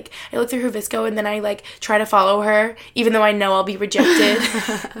were like, I look through her Visco and then I, like, try to follow her, even though I know I'll be rejected.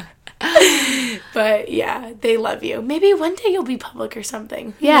 But yeah, they love you. Maybe one day you'll be public or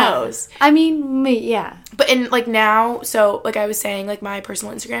something. Who knows? I mean, yeah. But in, like, now, so, like I was saying, like, my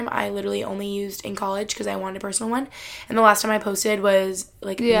personal Instagram, I literally only used in college because I wanted a personal one. And the last time I posted was,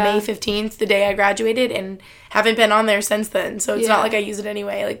 like, May 15th, the day I graduated, and haven't been on there since then. So it's not like I use it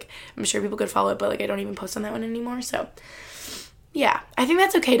anyway. Like, I'm sure people could follow it, but, like, I don't even post on that one anymore. So, yeah, I think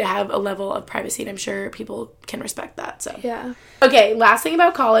that's okay to have a level of privacy, and I'm sure people can respect that. So yeah. Okay, last thing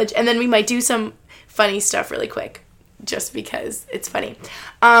about college, and then we might do some funny stuff really quick, just because it's funny.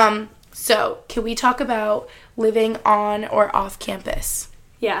 So can we talk about living on or off campus?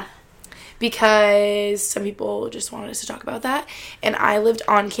 Yeah. Because some people just wanted us to talk about that, and I lived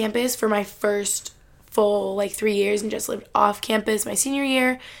on campus for my first full, like, 3 years, and just lived off campus my senior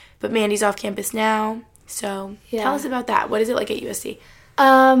year, but Mandy's off campus now. So tell us about that. What is it like at USC?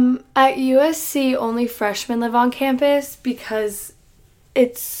 At USC, only freshmen live on campus because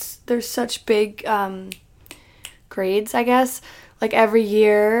there's such big grades, I guess. Like, every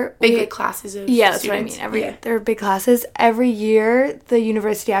year... Big classes of that's students. what I mean. There are big classes. Every year, the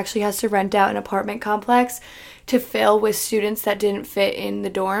university actually has to rent out an apartment complex to fill with students that didn't fit in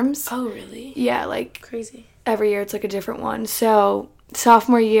the dorms. Oh, really? Yeah, like... Crazy. Every year, it's, like, a different one. So,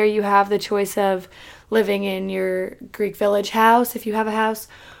 sophomore year, you have the choice of living in your Greek Village house, if you have a house,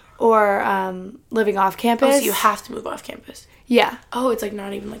 or living off campus. Oh, so you have to move off campus. Yeah. Oh, it's, like,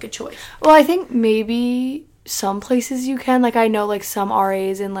 not even, like, a choice. Well, I think maybe some places you can. Like, I know, like, some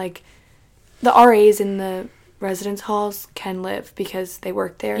RAs and, like, the RAs in the residence halls can live because they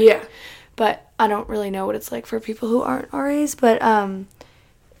work there. Yeah. But I don't really know what it's like for people who aren't RAs. But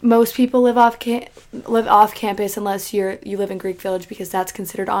most people live off campus unless you live in Greek Village, because that's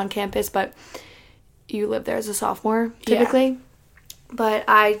considered on campus. But you live there as a sophomore, typically. Yeah. But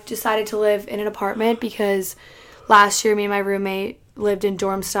I decided to live in an apartment because last year me and my roommate lived in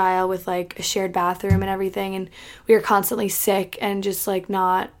dorm style with, like, a shared bathroom and everything, and we were constantly sick and just, like,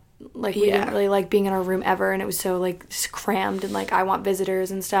 not, like, we didn't really like being in our room ever, and it was so, like, just crammed, and, like, I want visitors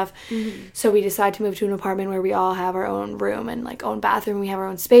and stuff. Mm-hmm. So we decided to move to an apartment where we all have our own room and, like, own bathroom. We have our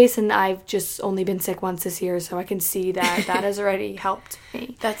own space, and I've just only been sick once this year, so I can see that that has already helped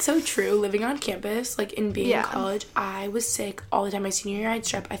me. That's so true. Living on campus, like, in being in college, I was sick all the time. My senior year, I had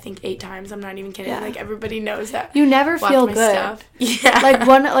strep, I think, 8 times. I'm not even kidding. Like, everybody knows that. You never feel good. Stuff. Yeah.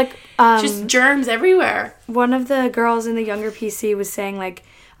 Like, just germs everywhere. One of the girls in the younger PC was saying, like,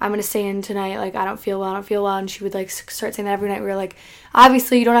 I'm going to stay in tonight, like, I don't feel well, and she would, like, start saying that every night. We were like,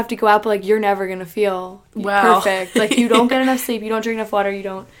 obviously, you don't have to go out, but, like, you're never going to feel perfect. Like, you don't get enough sleep, you don't drink enough water, you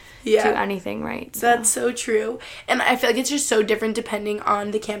don't do anything right. So. That's so true. And I feel like it's just so different depending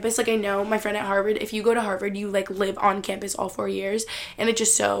on the campus. Like, I know my friend at Harvard, if you go to Harvard, you, like, live on campus all 4 years. And it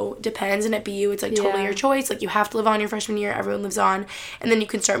just so depends. And at BU, it's, like, totally your choice. Like, you have to live on your freshman year. Everyone lives on. And then you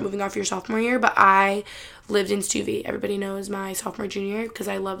can start moving off your sophomore year. But I lived in Stuvie. Everybody knows my sophomore, junior year because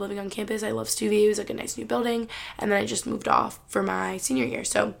I love living on campus. I love Stuvie. It was, like, a nice new building. And then I just moved off for my senior year.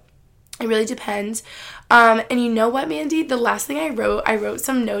 So it really depends. And you know what, Mandy? The last thing I wrote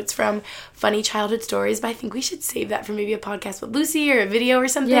some notes from funny childhood stories, but I think we should save that for maybe a podcast with Lucy or a video or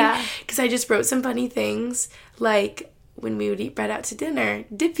something. Yeah. Because I just wrote some funny things, like when we would eat bread out to dinner,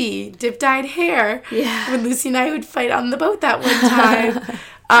 dip-dyed hair. Yeah. When Lucy and I would fight on the boat that one time.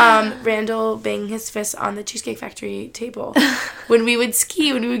 Randall banging his fist on the Cheesecake Factory table. When we would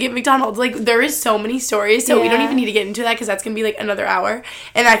ski, when we would get McDonald's. Like, there is so many stories, so we don't even need to get into that because that's going to be, like, another hour.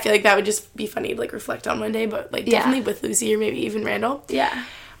 And I feel like that would just be funny to, like, reflect on one day, but, like, definitely with Lucy or maybe even Randall. Yeah.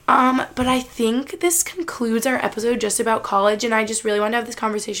 But I think this concludes our episode just about college, and I just really wanted to have this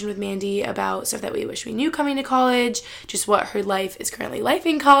conversation with Mandy about stuff that we wish we knew coming to college, just what her life is currently like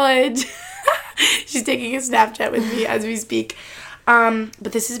in college. She's taking a Snapchat with me as we speak.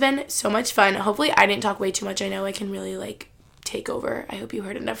 But this has been so much fun. Hopefully I didn't talk way too much. I know I can really, like, take over. I hope you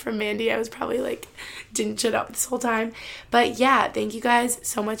heard enough from Mandy. I was probably, like, didn't shut up this whole time. But, yeah, thank you guys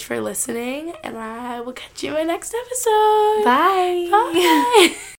so much for listening, and I will catch you in my next episode. Bye. Bye.